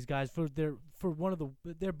tracking these guys their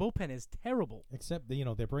bullpen is terrible. Except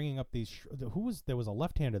they're bringing up these. There was a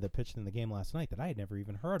left-hander that pitched in the game last night that I had never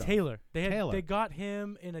even heard of. Taylor. Taylor. They got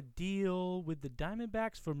him in a deal with the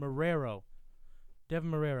Diamondbacks for Marrero. Devin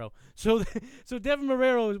Marrero. So Devin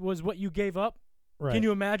Marrero was what you gave up. Right. Can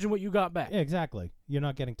you imagine what you got back? Yeah, exactly. You're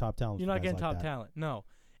not getting top talent. You're not getting top that. talent. No.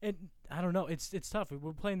 And I don't know. It's tough.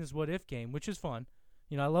 We're playing this what if game, which is fun.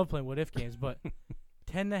 I love playing what if games, but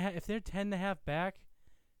 10.5. If they're 10.5 back,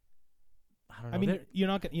 I don't know. I mean, you're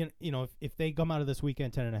not going. If they come out of this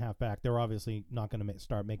weekend 10.5 back, they're obviously not going to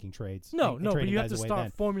start making trades. No, and but trading you have guys to away start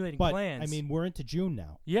then. formulating But, plans. I mean, we're into June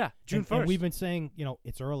now. Yeah, June 1st. And we've been saying,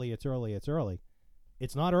 it's early, it's early, it's early.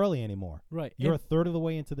 It's not early anymore. Right. You're a third of the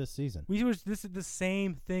way into this season. This is the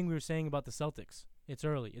same thing we were saying about the Celtics. It's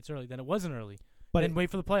early. Then it wasn't early. But then wait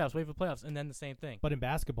for the playoffs, and then the same thing. But in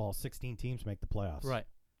basketball, 16 teams make the playoffs. Right.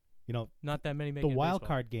 Not that many make the it in wild baseball.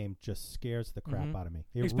 card game just scares the crap out of me.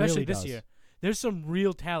 It Especially really this does. year. There's some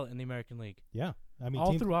real talent in the American League. Yeah. I mean,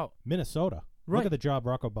 all throughout. Minnesota. Right. Look at the job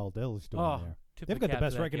Rocco Baldelli's doing there. They've got the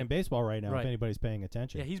best record in baseball right now if anybody's paying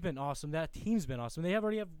attention. Yeah, he's been awesome. That team's been awesome. They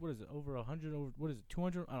already have, over 100,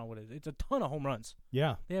 200? I don't know what it is. It's a ton of home runs.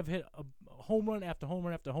 Yeah. They have hit a home run after home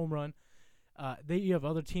run after home run. You have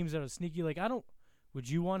other teams that are sneaky. Would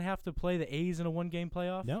you want to have to play the A's in a one-game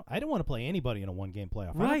playoff? No, I don't want to play anybody in a one-game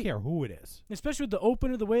playoff. Right. I don't care who it is. Especially with the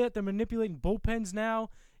opener, the way that they're manipulating bullpens now,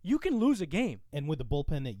 you can lose a game. And with the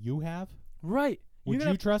bullpen that you have, right? Would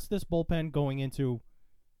you trust this bullpen going into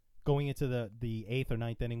the 8th or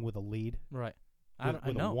 9th inning with a lead? Right.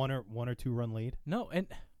 With a one or two run lead? No, and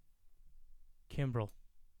Kimbrel.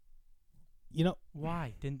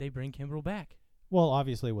 Why didn't they bring Kimbrel back? Well,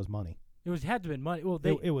 obviously it was money. It had to have been money. Well,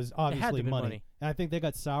 it was obviously money. And I think they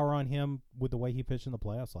got sour on him with the way he pitched in the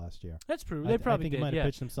playoffs last year. That's true. They probably I think did. he might have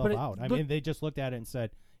pitched himself out. I mean, they just looked at it and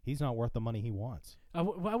said, he's not worth the money he wants.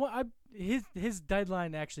 His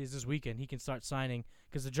deadline actually is this weekend. He can start signing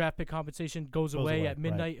because the draft pick compensation goes away at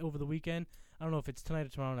midnight over the weekend. I don't know if it's tonight or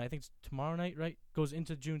tomorrow night. I think it's tomorrow night, right? Goes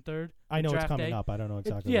into June 3rd. I know it's coming day. up. I don't know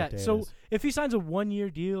exactly what day it is. If he signs a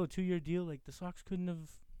 1-year deal, a 2-year deal, the Sox couldn't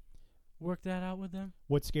have worked that out with them.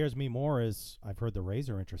 What scares me more is I've heard the Rays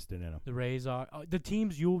are interested in him. The Rays are. The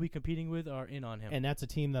teams you will be competing with are in on him. And that's a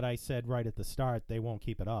team that I said right at the start they won't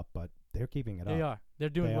keep it up, but they're keeping it up. They are. They're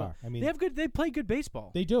doing well. I mean, they play good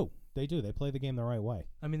baseball. They do. They play the game the right way.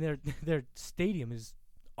 I mean, their stadium is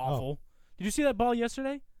awful. Did you see that ball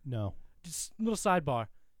yesterday? No. Just a little sidebar.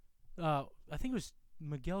 I think it was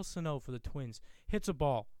Miguel Sano for the Twins hits a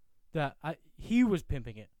ball that he was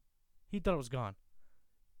pimping it. He thought it was gone.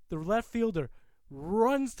 The left fielder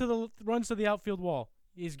runs to the outfield wall.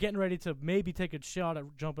 He's getting ready to maybe take a shot at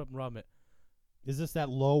jump up and rub it. Is this that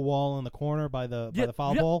low wall in the corner by the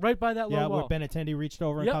foul ball? Right by that low wall. Yeah, where Benintendi reached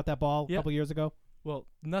over and caught that ball a couple years ago. Well,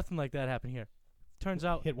 nothing like that happened here. Turns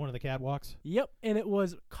out, Hit one of the catwalks. yep, and it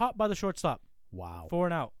was caught by the shortstop. Wow. 4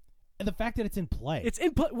 and out. And the fact that it's in play. It's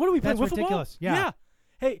in play. What are we playing? That's Wiffle ball? ridiculous. Yeah.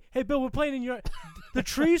 Hey, Bill, we're playing in your. The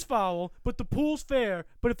tree's foul, but the pool's fair.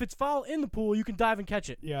 But if it's foul in the pool, you can dive and catch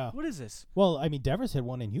it. Yeah. What is this? Well, I mean, Devers hit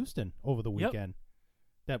one in Houston over the Yep. weekend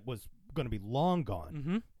that was going to be long gone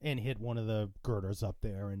Mm-hmm. and hit one of the girders up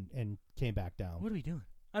there and came back down. What are we doing?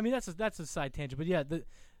 I mean, that's a side tangent, but yeah,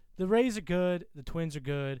 the Rays are good. The Twins are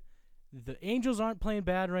good. The Angels aren't playing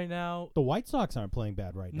bad right now. The White Sox aren't playing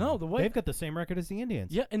bad right No, now. the They've got the same record as the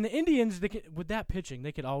Indians. Yeah, and the Indians, with that pitching,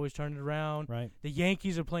 they could always turn it around. Right. The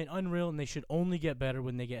Yankees are playing unreal, and they should only get better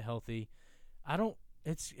when they get healthy. I don't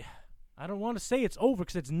want to say it's over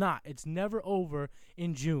because it's not. It's never over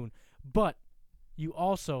in June. But you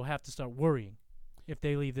also have to start worrying if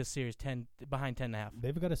they leave this series behind 10.5.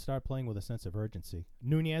 They've got to start playing with a sense of urgency.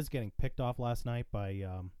 Nunez getting picked off last night by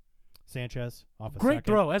Sanchez off a Great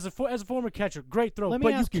second. throw as a former catcher. Great throw. Let me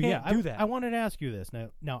but ask you you, can't do that. I wanted to ask you this.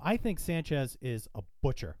 Now, I think Sanchez is a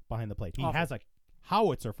butcher behind the plate. He Awful. has a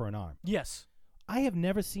howitzer for an arm. Yes. I have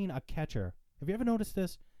never seen a catcher. Have you ever noticed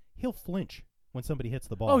this? He'll flinch when somebody hits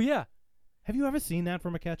the ball. Oh yeah. Have you ever seen that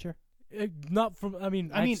from a catcher? Not from. I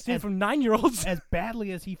mean, I mean, see it as- from 9-year-olds. As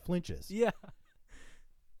badly as he flinches. Yeah.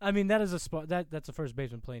 I mean, that is a spot. That's a first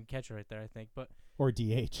baseman playing catcher right there, I think. But Or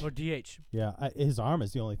DH. or DH. Yeah, his arm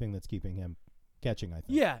is the only thing that's keeping him catching, I think.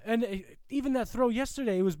 Yeah, and even that throw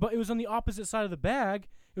yesterday, it was on the opposite side of the bag.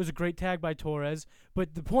 It was a great tag by Torres.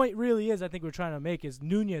 But the point really is, I think we're trying to make is,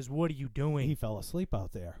 Nunez, what are you doing? He fell asleep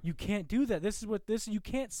out there. You can't do that. You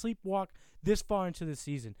can't sleepwalk this far into the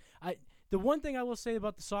season. The one thing I will say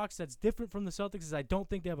about the Sox that's different from the Celtics is I don't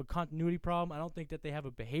think they have a continuity problem. I don't think that they have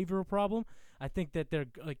a behavioral problem. I think that they're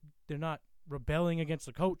not rebelling against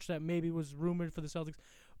the coach that maybe was rumored for the Celtics.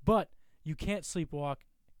 But you can't sleepwalk,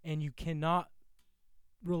 and you cannot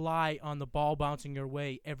rely on the ball bouncing your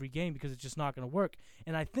way every game because it's just not going to work.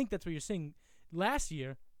 And I think that's what you're seeing. Last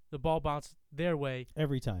year, the ball bounced their way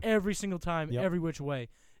Every time. every single time, Yep. every which way.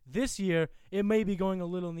 This year, it may be going a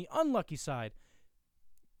little on the unlucky side.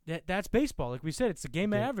 That's baseball. Like we said, it's the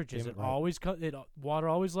game of averages. Right. Water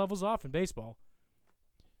always levels off in baseball.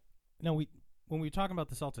 Now, when we were talking about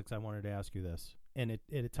the Celtics, I wanted to ask you this, and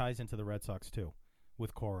it ties into the Red Sox too,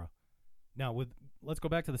 with Cora. Now, let's go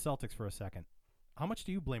back to the Celtics for a second. How much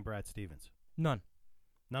do you blame Brad Stevens? None.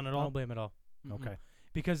 None at I all? don't blame at all. Mm-mm. Okay.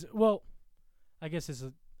 Because, well, I guess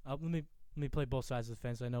let me play both sides of the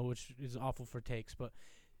fence. I know which is awful for takes, but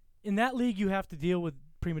in that league, you have to deal with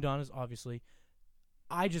prima donnas, obviously.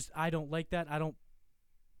 I don't like that. I don't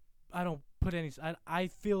put any. I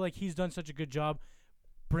feel like he's done such a good job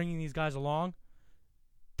bringing these guys along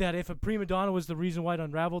that if a prima donna was the reason why it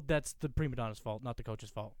unraveled, that's the prima donna's fault, not the coach's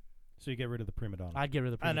fault. So you get rid of the prima donna. I'd get rid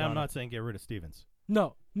of the prima And donna. I'm not saying get rid of Stevens.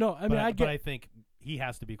 No. I mean, but I think he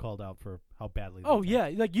has to be called out for how badly. Oh they yeah,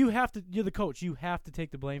 like you're the coach. You have to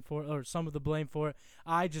take the blame for it, or some of the blame for it.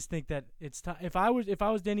 I just think that it's time. If I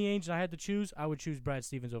was Danny Ainge and I had to choose, I would choose Brad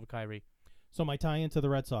Stevens over Kyrie. So my tie into the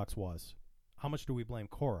Red Sox was, how much do we blame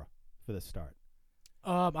Cora for this start?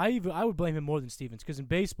 I would blame him more than Stevens because in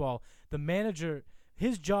baseball, the manager,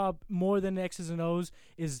 his job more than X's and O's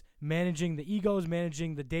is managing the egos,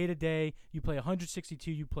 managing the day-to-day. You play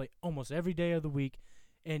 162. You play almost every day of the week,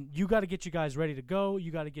 and you got to get your guys ready to go.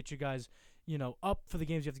 You got to get your guys, up for the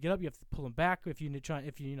games. You have to get up. You have to pull them back if you're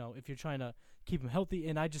trying to keep them healthy.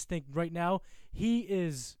 And I just think right now he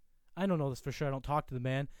is. I don't know this for sure. I don't talk to the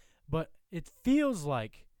man, but it feels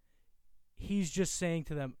like he's just saying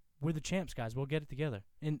to them, we're the champs, guys. We'll get it together.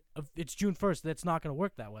 And it's June 1st. That's not going to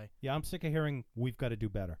work that way. Yeah, I'm sick of hearing we've got to do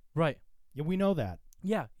better. Right. Yeah, we know that.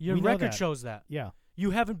 Yeah, your We know record that. shows that. Yeah.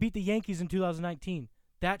 You haven't beat the Yankees in 2019.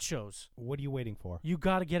 That shows. What are you waiting for? You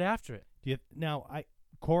got to get after it.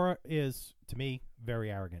 Cora is, to me,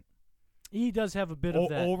 very arrogant. He does have a bit of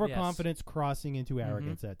that. Overconfidence crossing into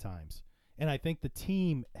arrogance at times. And I think the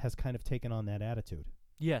team has kind of taken on that attitude.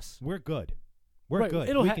 Yes. We're good. We're Right, good.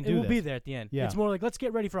 It We can do will this. be there at the end. Yeah. It's more like, let's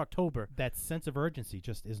get ready for October. That sense of urgency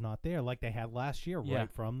just is not there like they had last year Yeah.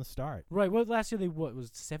 right from the start. Right. Well, last year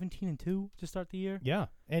was 17-2 to start the year? Yeah.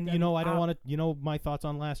 And I mean, I don't want to, my thoughts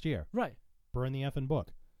on last year. Right. Burn the effing book.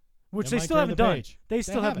 Which It they might still turn haven't the done. page. They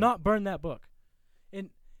still have haven't. not burned that book. And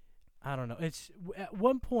I don't know. It's at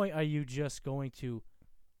one point are you just going to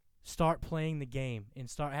start playing the game and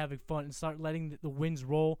start having fun and start letting the wins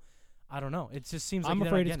roll? I don't know. It just seems like I'm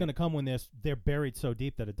afraid it's going to come when they're buried so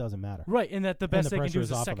deep that it doesn't matter. right, and that the best the they can do pressure is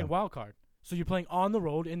is a off of second them. wild card. So you're playing on the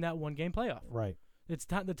road in that one game playoff. Right. It's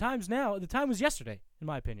the time's now. The time was yesterday, in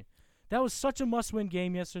my opinion. That was such a must-win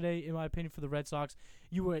game yesterday, in my opinion, for the Red Sox.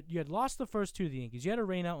 You had lost the first 2 to the Yankees. You had a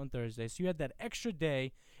rain out on Thursday, so you had that extra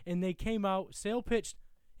day, and they came out. Sale pitched,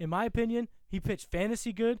 in my opinion, he pitched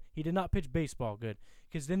fantasy good. He did not pitch baseball good.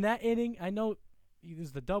 Because in that inning, I know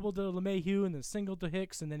there's the double to LeMahieu and the single to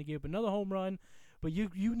Hicks, and then he gave up another home run. But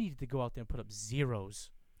you needed to go out there and put up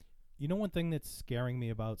zeros. You know, one thing that's scaring me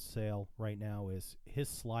about Sale right now is his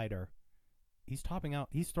slider. He's topping out.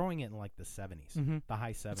 He's throwing it in like the 70s, the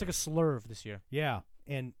high 70s. It's like a slurve this year. Yeah,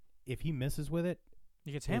 and if he misses with it,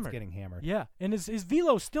 He gets hammered. It's getting hammered. Yeah, and his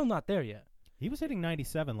velo's still not there yet. He was hitting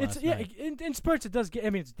 97 last Yeah, night. in spurts it does get.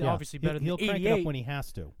 I mean, it's obviously better He'll than crank 88. it up when he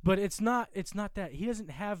has to. But it's not that he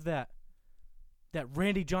doesn't have that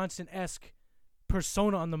Randy Johnson-esque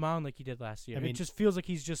persona on the mound like he did last year. I mean, it just feels like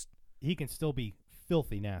he's just. He can still be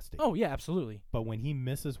filthy nasty. Oh yeah, absolutely. But when he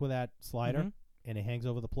misses with that slider and it hangs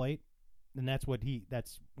over the plate, then that's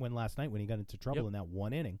when last night when he got into trouble in that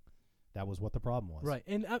one inning, that was what the problem was. Right,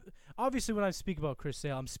 and obviously when I speak about Chris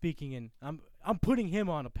Sale, I'm putting him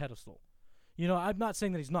on a pedestal. You know, I'm not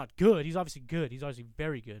saying that he's not good. He's obviously good. He's obviously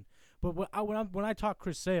very good. But when I talk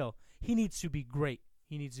Chris Sale, he needs to be great.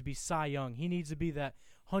 He needs to be Cy Young. He needs to be that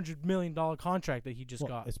 $100 million contract that he just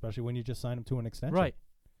got. Especially when you just sign him to an extension. Right.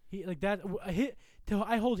 He like that.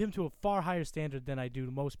 I hold him to a far higher standard than I do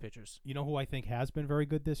to most pitchers. You know who I think has been very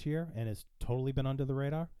good this year and has totally been under the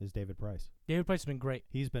radar is David Price. David Price has been great.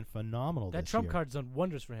 He's been phenomenal That this trump year. card's done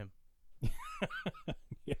wonders for him.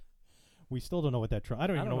 Yeah. We still don't know what that trump. I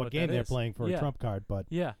don't even know what game that they're is. playing for a trump card, but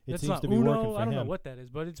yeah, it that's seems not to be Uno. working for I don't know him. what that is,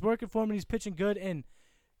 but it's working for him, and he's pitching good. And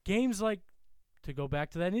games like, to go back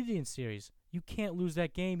to that Indian series, you can't lose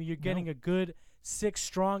that game. You're getting a good 6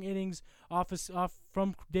 strong innings off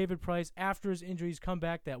from David Price after his injuries come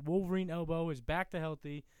back. That Wolverine elbow is back to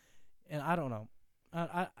healthy, and I don't know.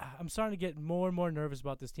 I'm starting to get more and more nervous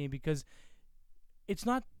about this team because it's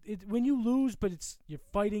not when you lose, but you're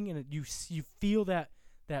fighting and you feel that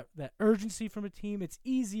urgency from a team. It's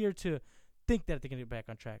easier to think that they're going to get back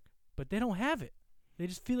on track, but they don't have it. They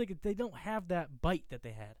just feel like they don't have that bite that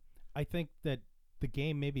they had. I think that the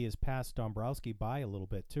game maybe has passed Dombrowski by a little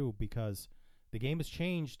bit too because the game has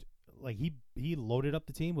changed. Like he loaded up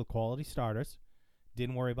the team with quality starters,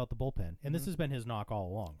 didn't worry about the bullpen, and this has been his knock all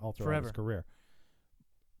along, all throughout his career.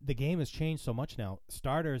 The game has changed so much now.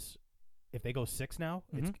 Starters, if they go 6 now,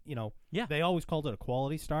 it's they always called it a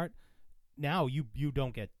quality start. Now you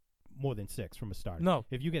don't get more than 6 from a starter. No,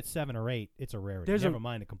 if you get 7 or 8, it's a rarity. Never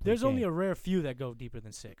mind a complete. There's game. only a rare few that go deeper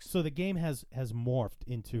than 6. So the game has morphed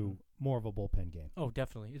into more of a bullpen game. Oh,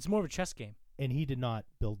 definitely. It's more of a chess game. And he did not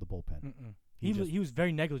build the bullpen. He was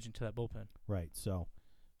very negligent to that bullpen. Right. So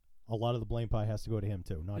a lot of the blame pie has to go to him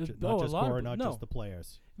too, not just Cora, not just the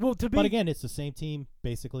players. Well, but again, it's the same team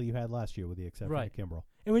basically you had last year with the exception of Kimbrel.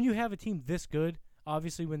 And when you have a team this good,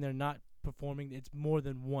 obviously when they're not performing, it's more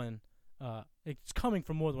than one. It's coming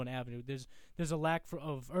from more than one avenue. There's a lack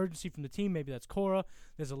of urgency from the team. Maybe that's Cora.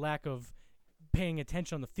 There's a lack of paying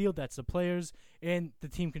attention on the field. That's the players, and the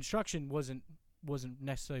team construction wasn't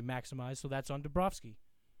necessarily maximized. So that's on Dombrowski.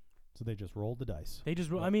 So they just rolled the dice.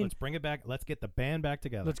 Let's bring it back. Let's get the band back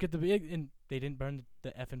together. Let's get and they didn't burn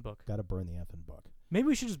the effing book. Got to burn the effing book. Maybe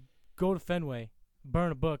we should just go to Fenway,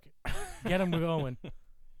 burn a book, get them going.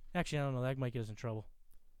 Actually, I don't know. That might get us in trouble.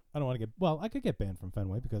 I don't want to get. Well, I could get banned from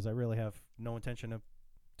Fenway because I really have no intention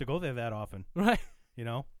to go there that often. Right. You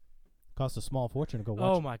know, costs a small fortune to go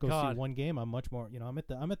watch. Oh my God. See one game. I'm much more. I'm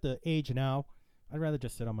at the age now. I'd rather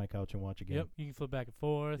just sit on my couch and watch a game. Yep, you can flip back and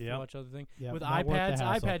forth, watch other things. Yep, with not worth the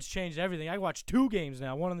hassle. iPads changed everything. I watch 2 games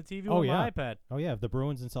now, one on the TV, one on my iPad. Oh yeah, the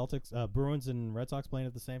Bruins and Red Sox playing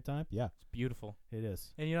at the same time. Yeah, it's beautiful. It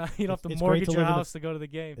is. And you don't have to mortgage your house to go to the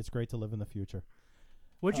game. It's great to live in the future.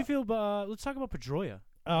 What'd you feel about? Let's talk about Pedroia.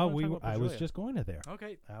 I was just going to there.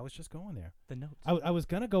 Okay. I was just going there. The notes. I was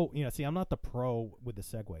gonna go. See, I'm not the pro with the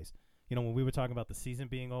segues. When we were talking about the season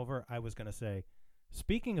being over, I was gonna say,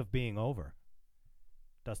 speaking of being over.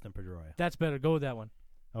 Dustin Pedroia. That's better. Go with that one.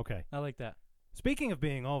 Okay. I like that. Speaking of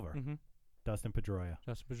being over, Dustin Pedroia.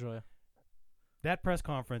 That press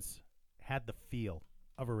conference had the feel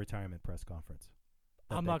of a retirement press conference.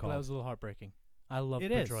 I'm not glad. It was a little heartbreaking. I love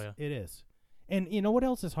Pedroia. It is. And you know what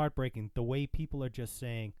else is heartbreaking? The way people are just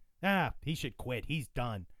saying, he should quit. He's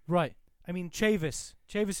done. Right. I mean, Chavis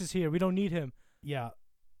is here. We don't need him. Yeah.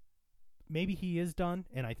 Maybe he is done,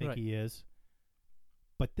 and I think he is.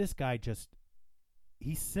 But this guy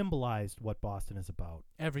he symbolized what Boston is about.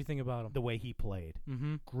 Everything about him. The way he played.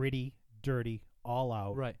 Mm-hmm. Gritty, dirty, all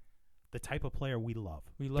out. Right. The type of player we love.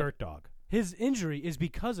 Dirt dog. His injury is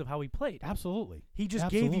because of how he played. Absolutely. He just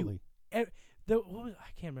gave you. I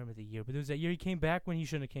can't remember the year, but there was that year he came back when he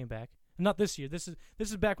shouldn't have came back. Not this year. This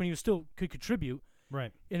is back when he was still could contribute.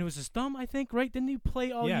 Right. And it was his thumb, I think, right? Didn't he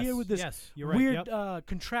play all year with this you're right. weird Yep.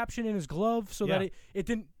 contraption in his glove so that Yeah. it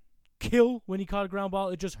didn't kill when he caught a ground ball?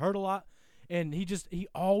 It just hurt a lot. And he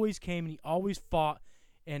always came and he always fought.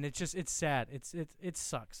 And it's sad. It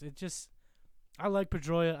sucks. I like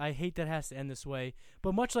Pedroia. I hate that it has to end this way.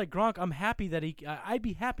 But much like Gronk, I'm happy that I'd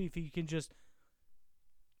be happy if he can just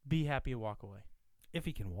be happy and walk away. If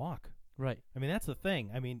he can walk. Right. I mean, that's the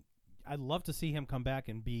thing. I mean, I'd love to see him come back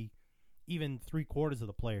and be even 3/4 of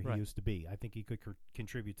the player he used to be. I think he could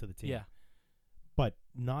contribute to the team. Yeah. But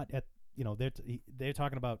not at, they're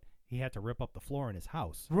talking about he had to rip up the floor in his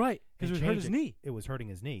house. Right. Because it hurt his knee. It was hurting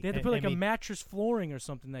his knee. They had to put a mattress flooring or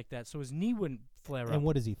something like that so his knee wouldn't flare up. And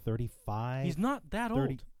what is he, 35? He's not that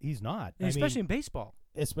 30, old. He's not. And especially in baseball.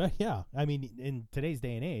 Yeah. I mean, in today's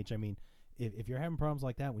day and age, I mean, if you're having problems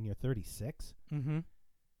like that when you're 36,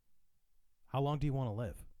 how long do you want to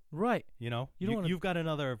live? Right. You've got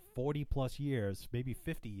another 40-plus years, maybe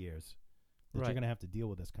 50 years that Right. you're going to have to deal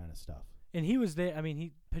with this kind of stuff. And he was there. I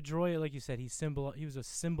mean, Pedroia, like you said, he was a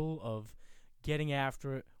symbol of getting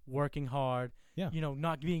after it, working hard. Yeah.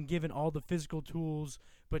 Not being given all the physical tools,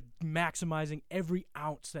 but maximizing every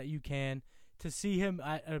ounce that you can. To see him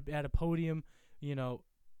at a podium,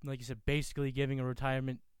 like you said, basically giving a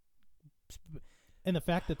retirement. And the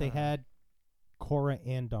fact that they had Cora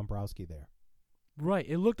and Dombrowski there. Right.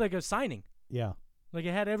 It looked like a signing. Yeah. Like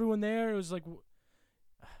it had everyone there. It was like,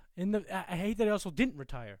 I hate that he also didn't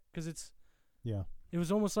retire because it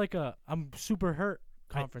was almost like a I'm super hurt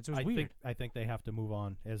conference. It was weird. I think they have to move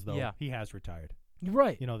on as though he has retired.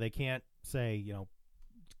 Right. They can't say,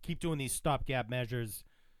 keep doing these stopgap measures,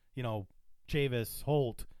 Chavis,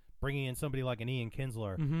 Holt, bringing in somebody like an Ian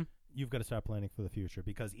Kinsler. Mm-hmm. You've got to start planning for the future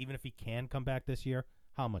because even if he can come back this year,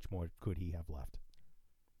 how much more could he have left?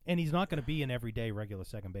 And he's not going to be an everyday regular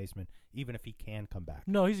second baseman, even if he can come back.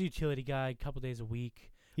 No, he's a utility guy, a couple days a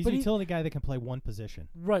week. He's a utility guy that can play one position.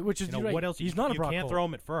 Right, which is right. What else? He's not a Brock You can't Holt. throw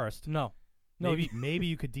him at first. No. Maybe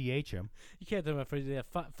you could DH him. You can't throw him at first. Yeah,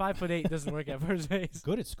 5'8" doesn't work at first base.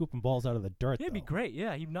 Good at scooping balls out of the dirt. It'd be great.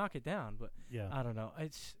 Yeah, he'd knock it down. But I don't know.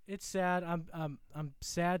 It's sad. I'm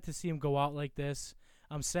sad to see him go out like this.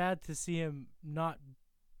 I'm sad to see him not,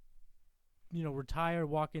 retire,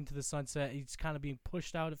 walk into the sunset. He's kind of being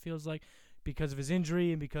pushed out. It feels like because of his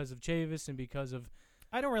injury and because of Chavis and because of.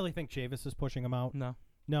 I don't really think Chavis is pushing him out.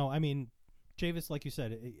 No. I mean, Chavis, like you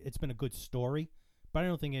said, it's been a good story, but I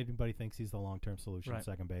don't think anybody thinks he's the long-term solution at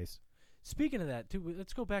second base. Speaking of that, too,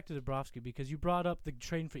 let's go back to Dombrowski because you brought up the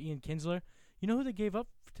trading for Ian Kinsler. You know who they gave up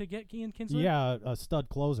to get Ian Kinsler? Yeah, a stud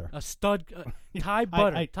closer. A stud, Ty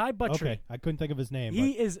Butter. Ty Buttrey. Okay, I couldn't think of his name.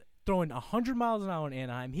 He is throwing 100 miles an hour in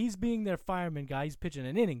Anaheim. He's being their fireman guy. He's pitching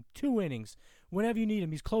an inning, 2 innings. Whenever you need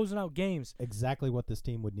him, he's closing out games. Exactly what this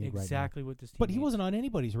team would need right now. Exactly what this team But needs. he wasn't on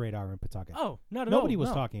anybody's radar in Pawtucket. Oh, not at all. Nobody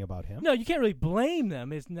was talking about him. No, you can't really blame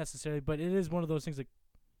them necessarily, but it is one of those things that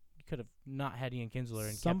you could have not had Ian Kinsler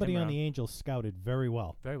and somebody kept him on around. the Angels scouted very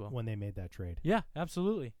well when when they made that trade. Yeah,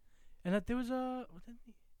 absolutely. And that there was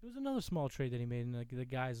another small trade that he made, and the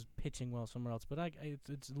guy's pitching well somewhere else, but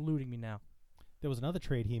it's eluding me now. There was another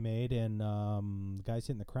trade he made, and the guy's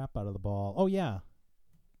hitting the crap out of the ball. Oh, yeah.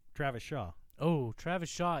 Travis Shaw. Oh, Travis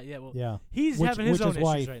Shaw. Yeah, well, yeah. He's having his own issues right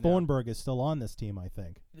now. Which is why Thornburg is still on this team, I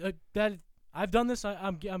think. That I've done this.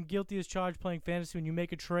 I'm guilty as charged playing fantasy. When you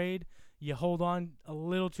make a trade, you hold on a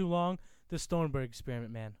little too long. The Thornburg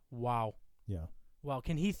experiment, man. Wow. Yeah. Wow.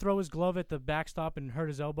 Can he throw his glove at the backstop and hurt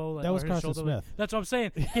his elbow? That was or his Carson shoulder? Smith. That's what I'm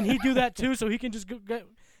saying. Can he do that too? So he can just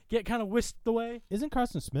get kind of whisked away. Isn't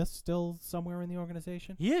Carson Smith still somewhere in the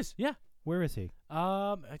organization? He is. Yeah. Where is he?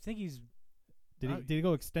 I think he's. Did he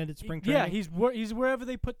go extended spring training? Yeah, he's wherever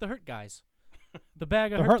they put the hurt guys. The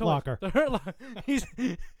bag of the hurt hurt locker. The hurt locker. He's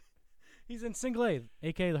in single A,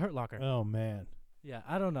 aka the hurt locker. Oh man. Yeah,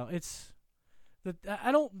 I don't know.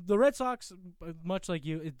 The Red Sox, much like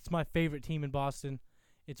you, it's my favorite team in Boston.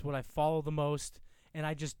 It's what I follow the most, and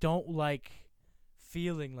I just don't like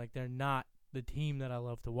feeling like they're not the team that I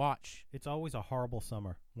love to watch. It's always a horrible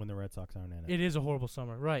summer when the Red Sox aren't in it. It is a horrible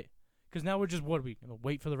summer, right? Because now we're going to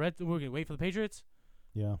wait for the We're going to wait for the Patriots.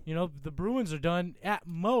 Yeah. The Bruins are done. At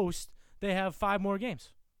most, they have 5 more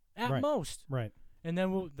games. At most. Right. And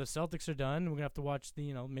then the Celtics are done. We're going to have to watch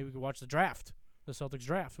maybe we can watch the draft. The Celtics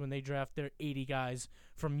draft when they draft their 80 guys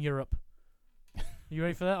from Europe. You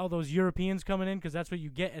ready for that? All those Europeans coming in because that's what you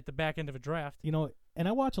get at the back end of a draft. And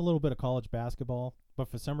I watch a little bit of college basketball, but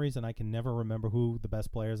for some reason I can never remember who the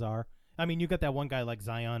best players are. I mean, you got that one guy like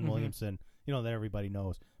Zion Williamson, that everybody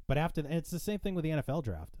knows. But it's the same thing with the NFL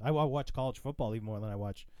draft. I watch college football even more than I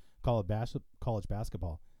watch college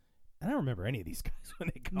basketball. And I don't remember any of these guys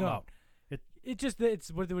when they come out.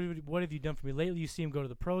 it's what have you done for me lately? You see him go to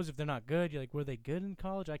the pros. If they're not good, you're like, were they good in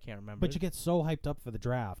college? I can't remember. But you get so hyped up for the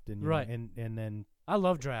draft, and you Right. know, and then I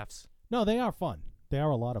love drafts. no, they are fun. They are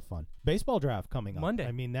a lot of fun. Baseball draft coming up Monday.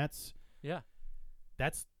 I mean, that's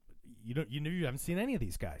you haven't seen any of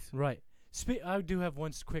these guys. Right. I do have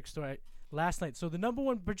one quick story. Last night, so the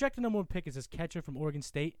projected number one pick is this catcher from Oregon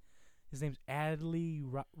State. His name's Adley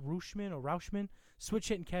Rauschman, switch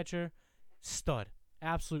hitting catcher, stud,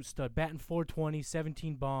 absolute stud, batting .420,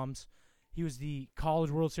 17 bombs. He was the College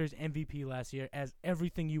World Series MVP last year, as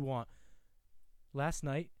everything you want. Last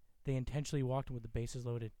night, they intentionally walked him with the bases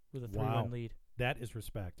loaded with a 3-1 lead. That is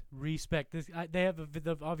respect. Respect. They have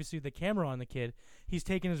obviously the camera on the kid. He's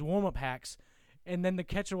taking his warm-up hacks, and then the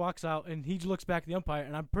catcher walks out, and he looks back at the umpire,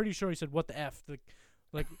 and I'm pretty sure he said, "What the f?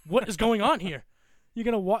 Like, what is going on here? You're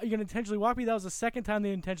gonna intentionally walk me?" That was the second time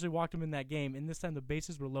they intentionally walked him in that game, and this time the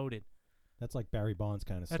bases were loaded. That's like Barry Bonds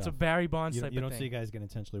kind of stuff. That's a Barry Bonds type of thing. You don't see guys get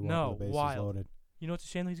intentionally walk No, with the bases wild. loaded. You know what's a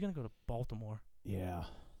shame? He's gonna go to Baltimore. Yeah.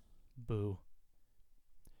 Boo.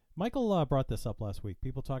 Michael brought this up last week.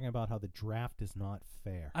 People talking about how the draft is not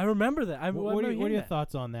fair. I remember that. What are your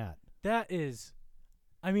thoughts on that? That is,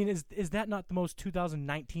 I mean, is that not the most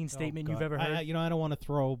 2019 statement you've ever heard? I don't want to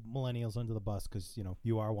throw millennials under the bus because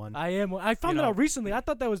you are one. I am. I found that out recently. I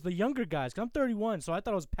thought that was the younger guys. 'Cause I'm 31, so I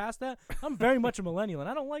thought I was past that. I'm very much a millennial, and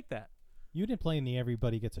I don't like that. You didn't play in the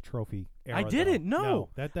everybody gets a trophy era. I didn't. Though. No.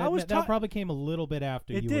 That probably came a little bit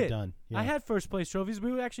after It you did. were done. Yeah. I had first place trophies.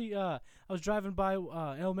 We were actually. I was driving by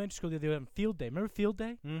elementary school the other day on field day. Remember field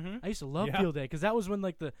day? Mm-hmm. I used to love field day because that was when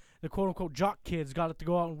like the quote unquote jock kids got to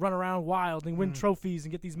go out and run around wild and win trophies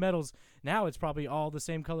and get these medals. Now it's probably all the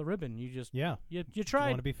same color ribbon. You just you tried.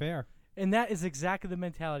 You want to be fair. And that is exactly the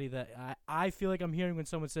mentality that I feel like I'm hearing when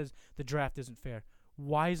someone says the draft isn't fair.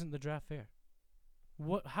 Why isn't the draft fair?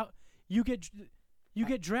 How you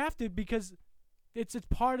get drafted because it's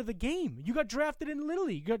part of the game. You got drafted in Little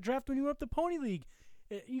League. You got drafted when you went up to Pony League.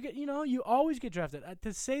 You always get drafted.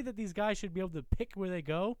 To say that these guys should be able to pick where they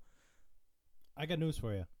go. I got news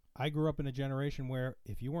for you. I grew up in a generation where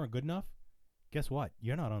if you weren't good enough, guess what?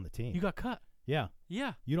 You're not on the team. You got cut. Yeah.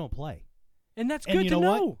 Yeah. You don't play. And that's And good you to know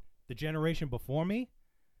know. what? The generation before me,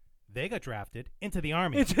 they got drafted into the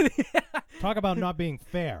Army. Into Talk about not being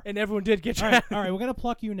fair. And everyone did get All drafted. right, we're going to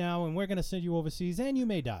pluck you now, and we're going to send you overseas, and you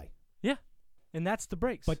may die. Yeah. And that's the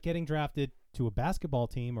breaks. But getting drafted to a basketball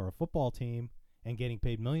team or a football team and getting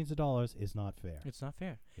paid millions of dollars is not fair. It's not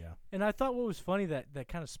fair. Yeah. And I thought what was funny that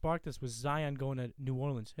kind of sparked this was Zion going to New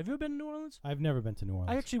Orleans. Have you ever been to New Orleans? I've never been to New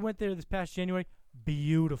Orleans. I actually went there this past January.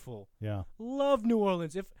 Beautiful. Yeah. Love New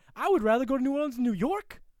Orleans. If I would rather go to New Orleans than New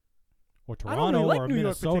York. Or I don't Toronto really like or New York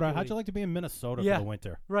Minnesota. particularly. How'd you like to be in Minnesota Yeah. for the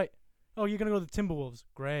winter? Right. Oh, you're going to go to the Timberwolves.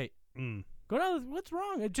 Great. Mm. Go down. What's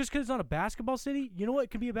wrong? Just because it's not a basketball city? You know what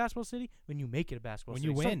can be a basketball city? When you make it a basketball When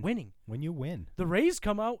city. you Start win. winning. When you win. The Rays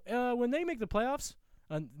come out when they make the playoffs.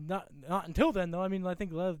 Not until then, though. I mean, I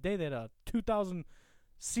think the other day they had a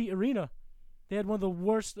 2,000-seat arena. They had one of the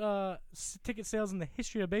worst ticket sales in the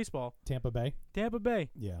history of baseball. Tampa Bay? Tampa Bay.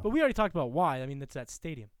 Yeah. But we already talked about why. I mean, it's that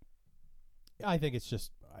stadium. I think it's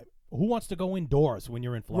just who wants to go indoors when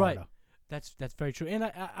you're in Florida? Right. That's very true. And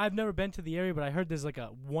I've never been to the area, but I heard there's like a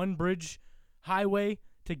one bridge highway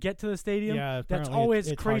to get to the stadium. Yeah, that's apparently always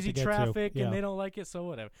it's hard crazy to get to. traffic, Yeah. and they don't like it, so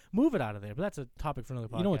whatever. Move it out of there. But that's a topic for another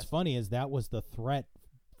podcast. You know what's funny is that was the threat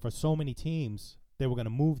for so many teams. They were going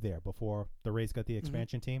to move there before the Rays got the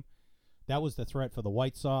expansion team. That was the threat for the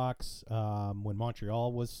White Sox when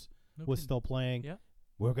Montreal was still playing. Yeah.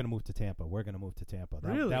 We're going to move to Tampa. We're going to move to Tampa.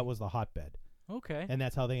 Really? That was the hotbed. Okay. And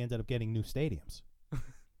that's how they ended up getting new stadiums.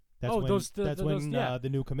 That's Oh, when, those- that's those- when yeah. the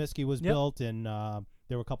new Comiskey was Yep. built, and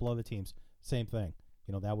there were a couple other teams. Same thing.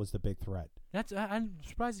 You know, that was the big threat. I'm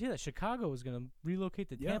surprised to hear that Chicago was going to relocate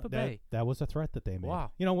to Tampa Bay. That was a threat that they made.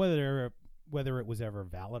 Wow. You know, whether it was ever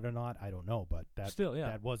valid or not, I don't know, but that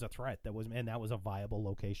was a threat. That was a viable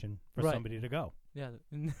location for Right. somebody to go. Yeah.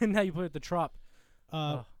 And now you put it at the Trop.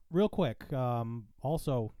 Real quick,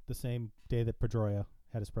 also the same day that Pedroia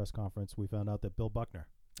had his press conference, we found out that Bill Buckner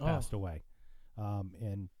passed away.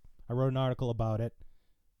 And I wrote an article about it.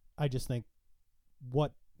 I just think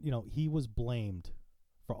he was blamed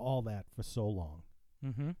for all that for so long.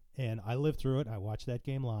 Mm-hmm. And I lived through it. I watched that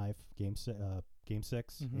game live, Game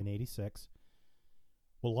 6 in '86.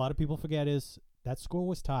 What a lot of people forget is that score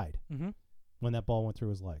was tied when that ball went through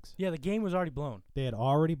his legs. Yeah, the game was already blown. They had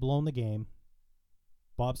already blown the game.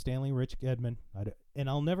 Bob Stanley, Rich Edmond, and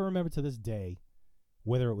I'll never remember to this day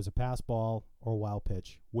whether it was a pass ball or a wild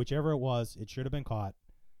pitch. Whichever it was, it should have been caught.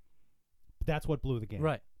 That's what blew the game.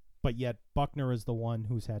 Right. But yet Buckner is the one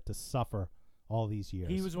who's had to suffer all these years.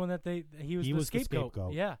 He was one that he was the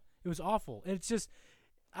scapegoat. Yeah. It was awful. And it's just,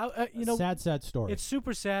 sad story. it's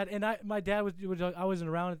super sad. And my dad I wasn't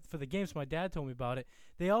around for the game, so my dad told me about it.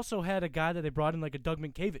 They also had a guy that they brought in like a Doug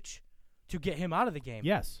Minkiewicz to get him out of the game.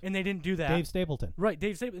 Yes. And they didn't do that. Dave Stapleton. Right,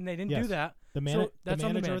 Dave Stapleton. And they didn't do that. The So that's on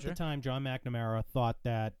the manager at manager. the time, John McNamara, thought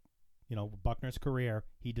that, Buckner's career,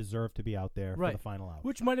 he deserved to be out there for Right. the final out.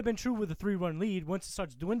 Which might have been true with a 3-run lead. Once it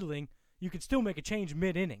starts dwindling, you could still make a change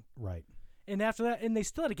mid-inning. Right. And after that, and they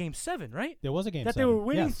still had a game 7, right? There was a game That 7. they were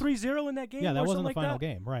winning Yes. 3-0 in that game. Yeah, that or wasn't something the like final that.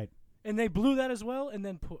 game. Right. And they blew that as well. And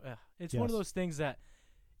then it's one of Yes. those things that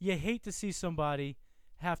you hate to see somebody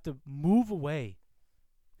have to move away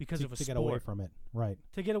because of a to sport. get away from it. Right.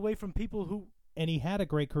 To get away from people who. And he had a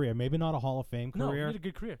great career. Maybe not a Hall of Fame No, he career, had a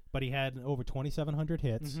good career. but he had over 2,700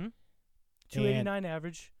 hits. Mm-hmm. 289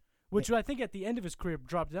 average, which I think at the end of his career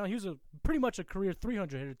dropped down. He was pretty much a career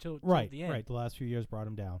 300 hitter till the end. Right. The last few years brought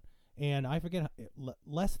him down. And I forget,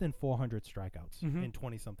 less than 400 strikeouts Mhm. in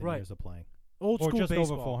 20-something Right. years of playing. Old Or school just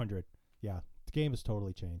baseball. over 400. Yeah. The game has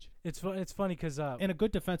totally changed. It's funny because And a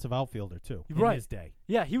good defensive outfielder, too, in Right. his day.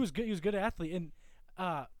 yeah, he was good. He was a good athlete. And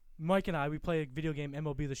Mike and I, we play a video game,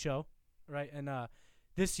 MLB The Show, right? And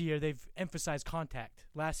this year they've emphasized contact.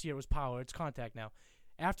 Last year it was power. It's contact now.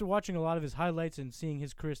 After watching a lot of his highlights and seeing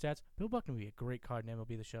his career stats, Bill Buckner would be a great card in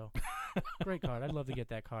MLB The Show. Great card. I'd love to get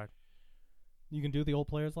that card. You can do the old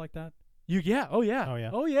players like that? Yeah. Oh yeah. Oh, yeah?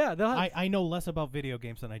 Oh yeah. They'll have, I know less about video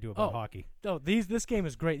games than I do about hockey. Oh, this game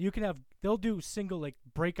is great. You can have. They'll do single like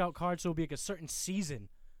breakout cards, so it'll be like a certain season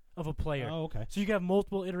of a player. Oh, okay. So you can have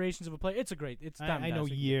multiple iterations of a player. It's I know Diamondbacks.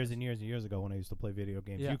 years and years and years ago when I used to play video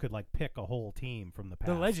games, Yeah. you could like pick a whole team from the past.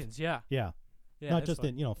 The legends. Yeah. Yeah. Yeah. Not it's just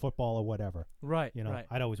fun. in, football or whatever. Right. I'd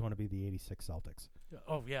Right. always want to be the 86 Celtics.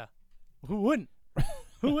 Oh yeah. Who wouldn't?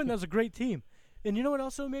 Who wouldn't? That was a great team. And you know what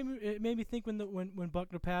also made me think when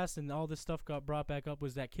Buckner passed and all this stuff got brought back up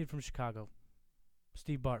was that kid from Chicago,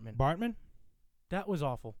 Steve Bartman. Bartman? That was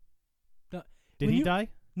awful. Did when he you- die?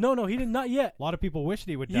 No, he did not yet. A lot of people wished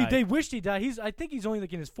he would die. They wished he died. I think he's only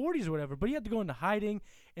like in his 40s or whatever, but he had to go into hiding.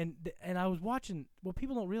 And I was watching. What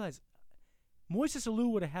people don't realize, Moises Alou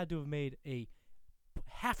would have had to have made a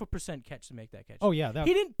 0.5% catch to make that catch. Oh, yeah.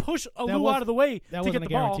 He didn't push Alou was- out of the way That to wasn't get a the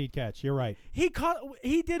ball. guaranteed catch. You're right. He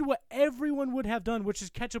did what everyone would have done, which is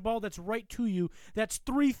catch a ball that's right to you, that's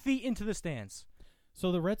 3 feet into the stands.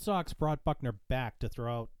 So the Red Sox brought Buckner back to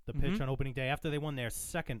throw out the pitch Mhm. on opening day after they won their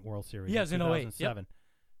second World Series Yes, in in 08. 2007.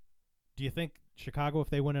 Do you think Chicago, if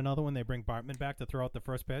they win another one, they bring Bartman back to throw out the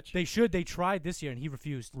first pitch? They should. They tried this year, and he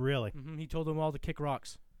refused. Really? He told them all to kick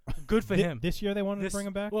rocks. Good for him. This year they wanted to bring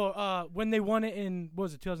him back? Well, when they won it in, what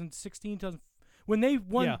was it, 2016, when they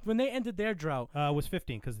won, Yeah. when they ended their drought. It was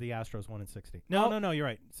 15 because the Astros won in 16. Oh. No, you're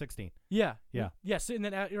right. 16. Yeah. Yeah. Yes, and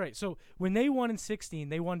then you're right. So when they won in 16,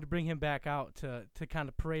 they wanted to bring him back out to kind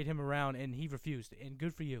of parade him around, and he refused. And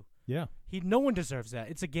good for you. Yeah. No one deserves that.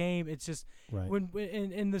 It's a game. It's just Right.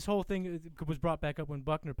 and this whole thing was brought back up when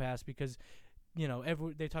Buckner passed because, they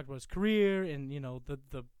talked about his career and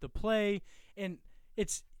the play, and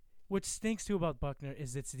it's what stinks too about Buckner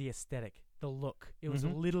is it's the aesthetic, the look. It was a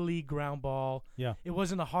little league ground ball. Yeah. It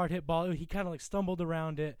wasn't a hard hit ball. He kind of like stumbled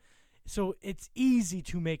around it. So it's easy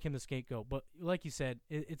to make him the scapegoat. But like you said,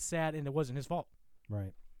 it's sad, and it wasn't his fault.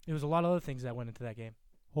 Right. It was a lot of other things that went into that game.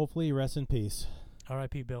 Hopefully he rests in peace.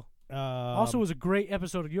 R.I.P. Bill. Also, it was a great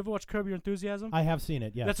episode. You ever watch Curb Your Enthusiasm? I have seen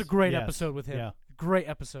it, yes. That's a great Yes. episode with him. Yeah. Great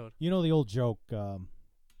episode. You know the old joke, and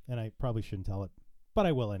I probably shouldn't tell it, but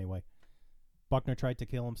I will anyway. Buckner tried to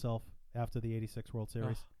kill himself after the 86 World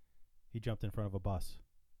Series. He jumped in front of a bus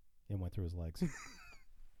and went through his legs.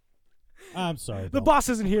 I'm sorry, The Bill. boss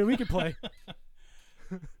isn't here. We can play.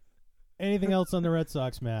 Anything else on the Red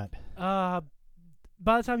Sox, Matt?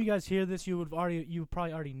 By the time you guys hear this, you would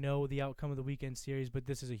probably already know the outcome of the weekend series. But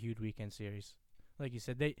this is a huge weekend series. Like you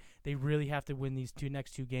said, they really have to win these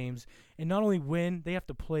next two games, and not only win, they have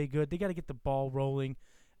to play good. They got to get the ball rolling.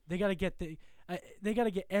 They got to get they got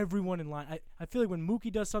to get everyone in line. I feel like when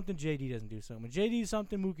Mookie does something, JD doesn't do something. When JD does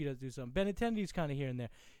something, Mookie doesn't do something. Benintendi's kind of here and there.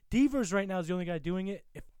 Devers right now is the only guy doing it.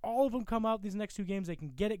 If all of them come out these next two games, they can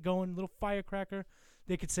get it going. Little firecracker.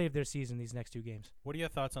 They could save their season these next two games. What are your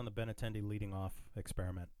thoughts on the Benintendi leading off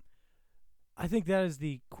experiment? I think that is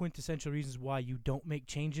the quintessential reasons why you don't make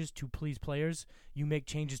changes to please players. You make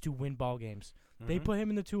changes to win ball games. They put him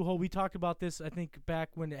in the 2-hole. We talked about this, I think, back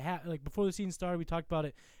when like before the season started. We talked about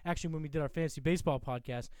it actually when we did our fantasy baseball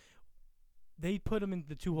podcast. They put him in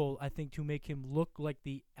the 2-hole, I think, to make him look like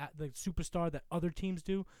the superstar that other teams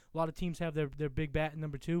do. A lot of teams have their big bat in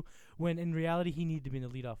number 2, when in reality he needed to be in the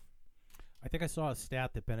leadoff. I think I saw a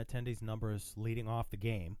stat that Benintendi's numbers leading off the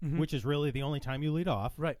game, Mhm. which is really the only time you lead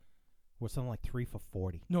off, Right. was something like 3 for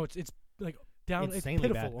 40. No, it's like down. insanely it's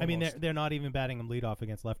pitiful. bad. I mean, almost. they're not even batting him leadoff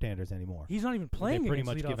against left-handers anymore. He's not even playing pretty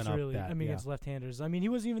against much given leadoffs, up really. that, against left-handers. I mean, he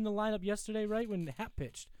wasn't even in the lineup yesterday, right, when Hap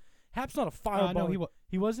pitched. Hap's not a fireball. No,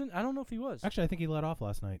 he wasn't? I don't know if he was. Actually, I think he let off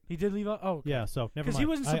last night. He did leave out? Oh, okay. Yeah, so never 'Cause mind. he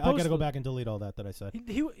wasn't I supposed got to go to. back and delete all that I said.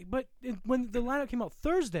 When the lineup came out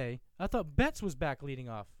Thursday, I thought Betts was back leading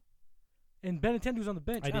off. And Benintendi was on the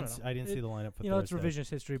bench. I don't know. I didn't see the lineup for You know, Thursday. it's revisionist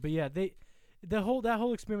history. But yeah, that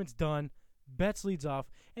whole experiment's done. Betts leads off.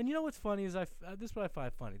 And you know what's funny is this is what I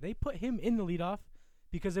find funny. They put him in the leadoff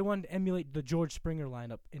because they wanted to emulate the George Springer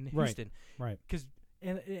lineup in Houston. Right.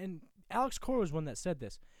 And Alex Cora was one that said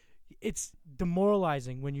this. It's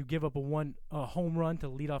demoralizing when you give up a home run to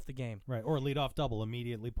lead off the game. Right, or a leadoff double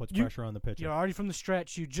immediately puts pressure on the pitcher. You're already from the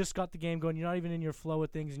stretch. You just got the game going. You're not even in your flow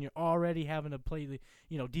of things, and you're already having to play the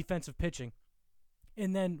defensive pitching.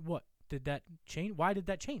 And then what? Did that change? Why did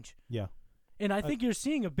that change? Yeah. And I think you're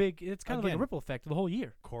seeing it's kind of like a ripple effect the whole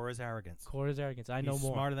year. Cora's arrogance. I know He's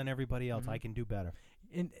more. smarter than everybody else. Mm-hmm. I can do better.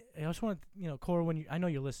 And I just want to, Cora, I know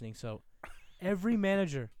you're listening, so every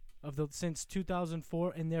manager since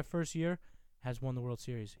 2004 in their first year has won the World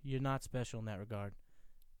Series. You're not special in that regard.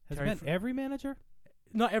 Has it been every manager?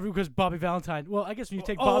 Not every, because Bobby Valentine. Well, I guess when you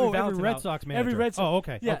take Bobby Valentine every Red out, Sox manager. every Red Sox. Oh,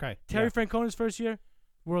 okay. Yeah. Okay. Terry Francona's first year,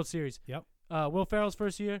 World Series. Yep. Will Ferrell's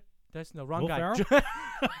first year. That's no wrong Will guy. Ferrell?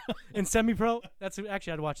 In semi-pro. That's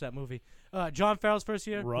actually I'd watch that movie. John Farrell's first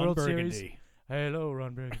year, Ron World Burgundy. Series. Hello,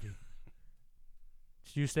 Ron Burgundy.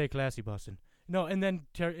 You stay classy, Boston. No, and then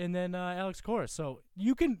Alex Cora. So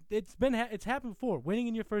you can. It's happened before. Winning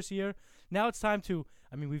in your first year. Now it's time to.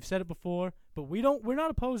 I mean, we've said it before, but we're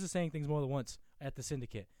not opposed to saying things more than once at the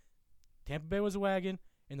Syndicate. Tampa Bay was a wagon,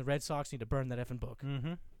 and the Red Sox need to burn that effing book.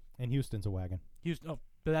 Mm-hmm. And Houston's a wagon. But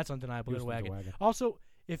that's undeniable. They're a Houston's wagon. Also,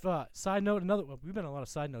 if side note, we've been on a lot of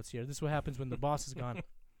side notes here. This is what happens when the boss is gone.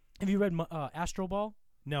 Have you read Astro Ball?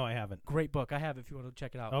 No, I haven't. Great book. I have it if you want to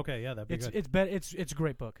check it out. Okay, yeah, that'd be good. It's a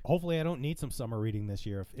great book. Hopefully, I don't need some summer reading this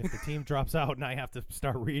year. If the team drops out and I have to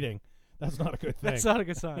start reading, that's not a good thing. That's not a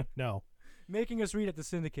good sign. No. Making us read at the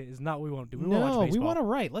Syndicate is not what we want to do. We no, want to watch baseball. we want to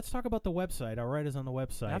write. Let's talk about the website. Our writers on the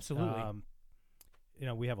website. Absolutely.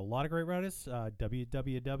 We have a lot of great writers.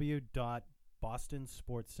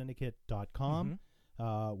 www.bostonsportssyndicate.com.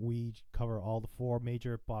 We cover all the 4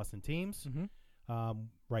 major Boston teams. Mm-hmm.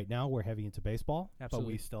 Right now, we're heavy into baseball, Absolutely.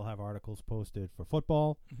 but we still have articles posted for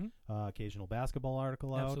football, Mm-hmm. occasional basketball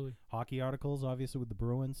article out, Absolutely. hockey articles, obviously, with the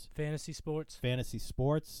Bruins. Fantasy sports.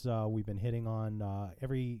 We've been hitting on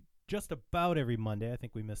just about every Monday. I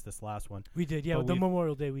think we missed this last one. We did, yeah, But the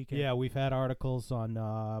Memorial Day weekend. Yeah, we've had articles on.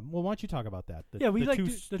 Well, why don't you talk about that? We like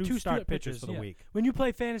the two start pitchers for the week. When you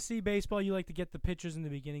play fantasy baseball, you like to get the pitchers in the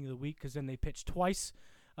beginning of the week because then they pitch twice.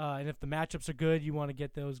 And if the matchups are good, you want to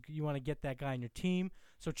get those. You want to get that guy on your team.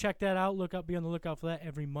 So check that out. Be on the lookout for that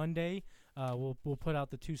every Monday. We'll put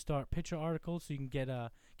out the 2-start pitcher article so you can get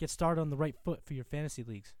started on the right foot for your fantasy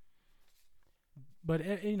leagues. But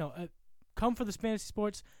come for the fantasy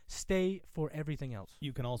sports. Stay for everything else.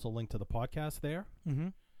 You can also link to the podcast there.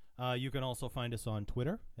 Mm-hmm. You can also find us on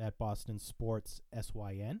Twitter at Boston Sports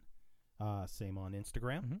SYN. Same on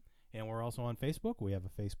Instagram. Mm-hmm. And we're also on Facebook. We have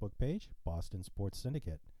a Facebook page, Boston Sports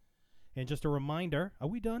Syndicate. And just a reminder, are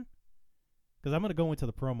we done? Because I'm going to go into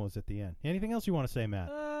the promos at the end. Anything else you want to say, Matt?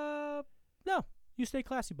 No. You stay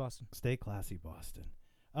classy, Boston. Stay classy, Boston.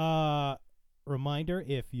 Reminder,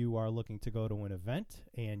 if you are looking to go to an event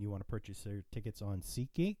and you want to purchase your tickets on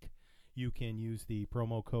SeatGeek, you can use the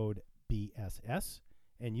promo code BSS,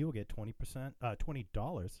 and you will get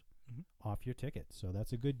 $20 off your ticket. So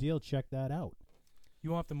that's a good deal. Check that out. You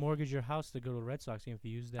won't have to mortgage your house to go to a Red Sox game if you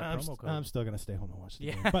use that promo code. I'm still going to stay home and watch the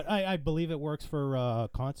game. But I believe it works for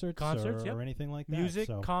concerts yep. or anything like that. Music,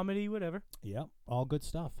 comedy, whatever. Yep, all good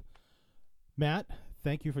stuff. Matt,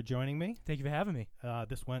 thank you for joining me. Thank you for having me.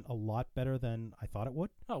 This went a lot better than I thought it would.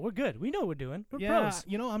 Oh, we're good. We know what we're doing. We're yeah, pros.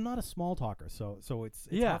 I'm not a small talker, so it's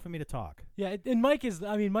hard for me to talk. Yeah, and Mike is.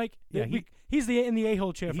 I mean, Mike. Yeah, he's in the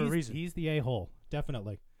a-hole chair for a reason. He's the a-hole,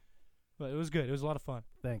 definitely. But it was good. It was a lot of fun.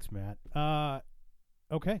 Thanks, Matt.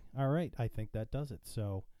 Okay, all right. I think that does it.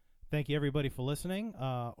 So, thank you everybody for listening.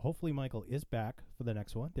 Hopefully, Michael is back for the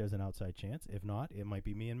next one. There's an outside chance. If not, it might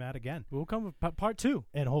be me and Matt again. We'll come with part 2,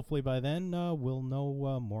 and hopefully by then we'll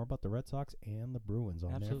know more about the Red Sox and the Bruins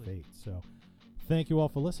on their fate. So, thank you all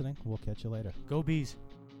for listening. We'll catch you later. Go Bees.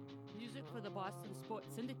 Music for the Boston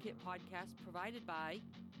Sports Syndicate podcast provided by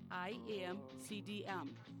I Am CDM.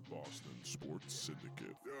 Boston Sports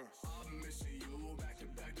Syndicate. I'm missing you back to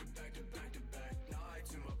back to back to back to back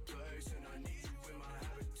nights in my place, and I need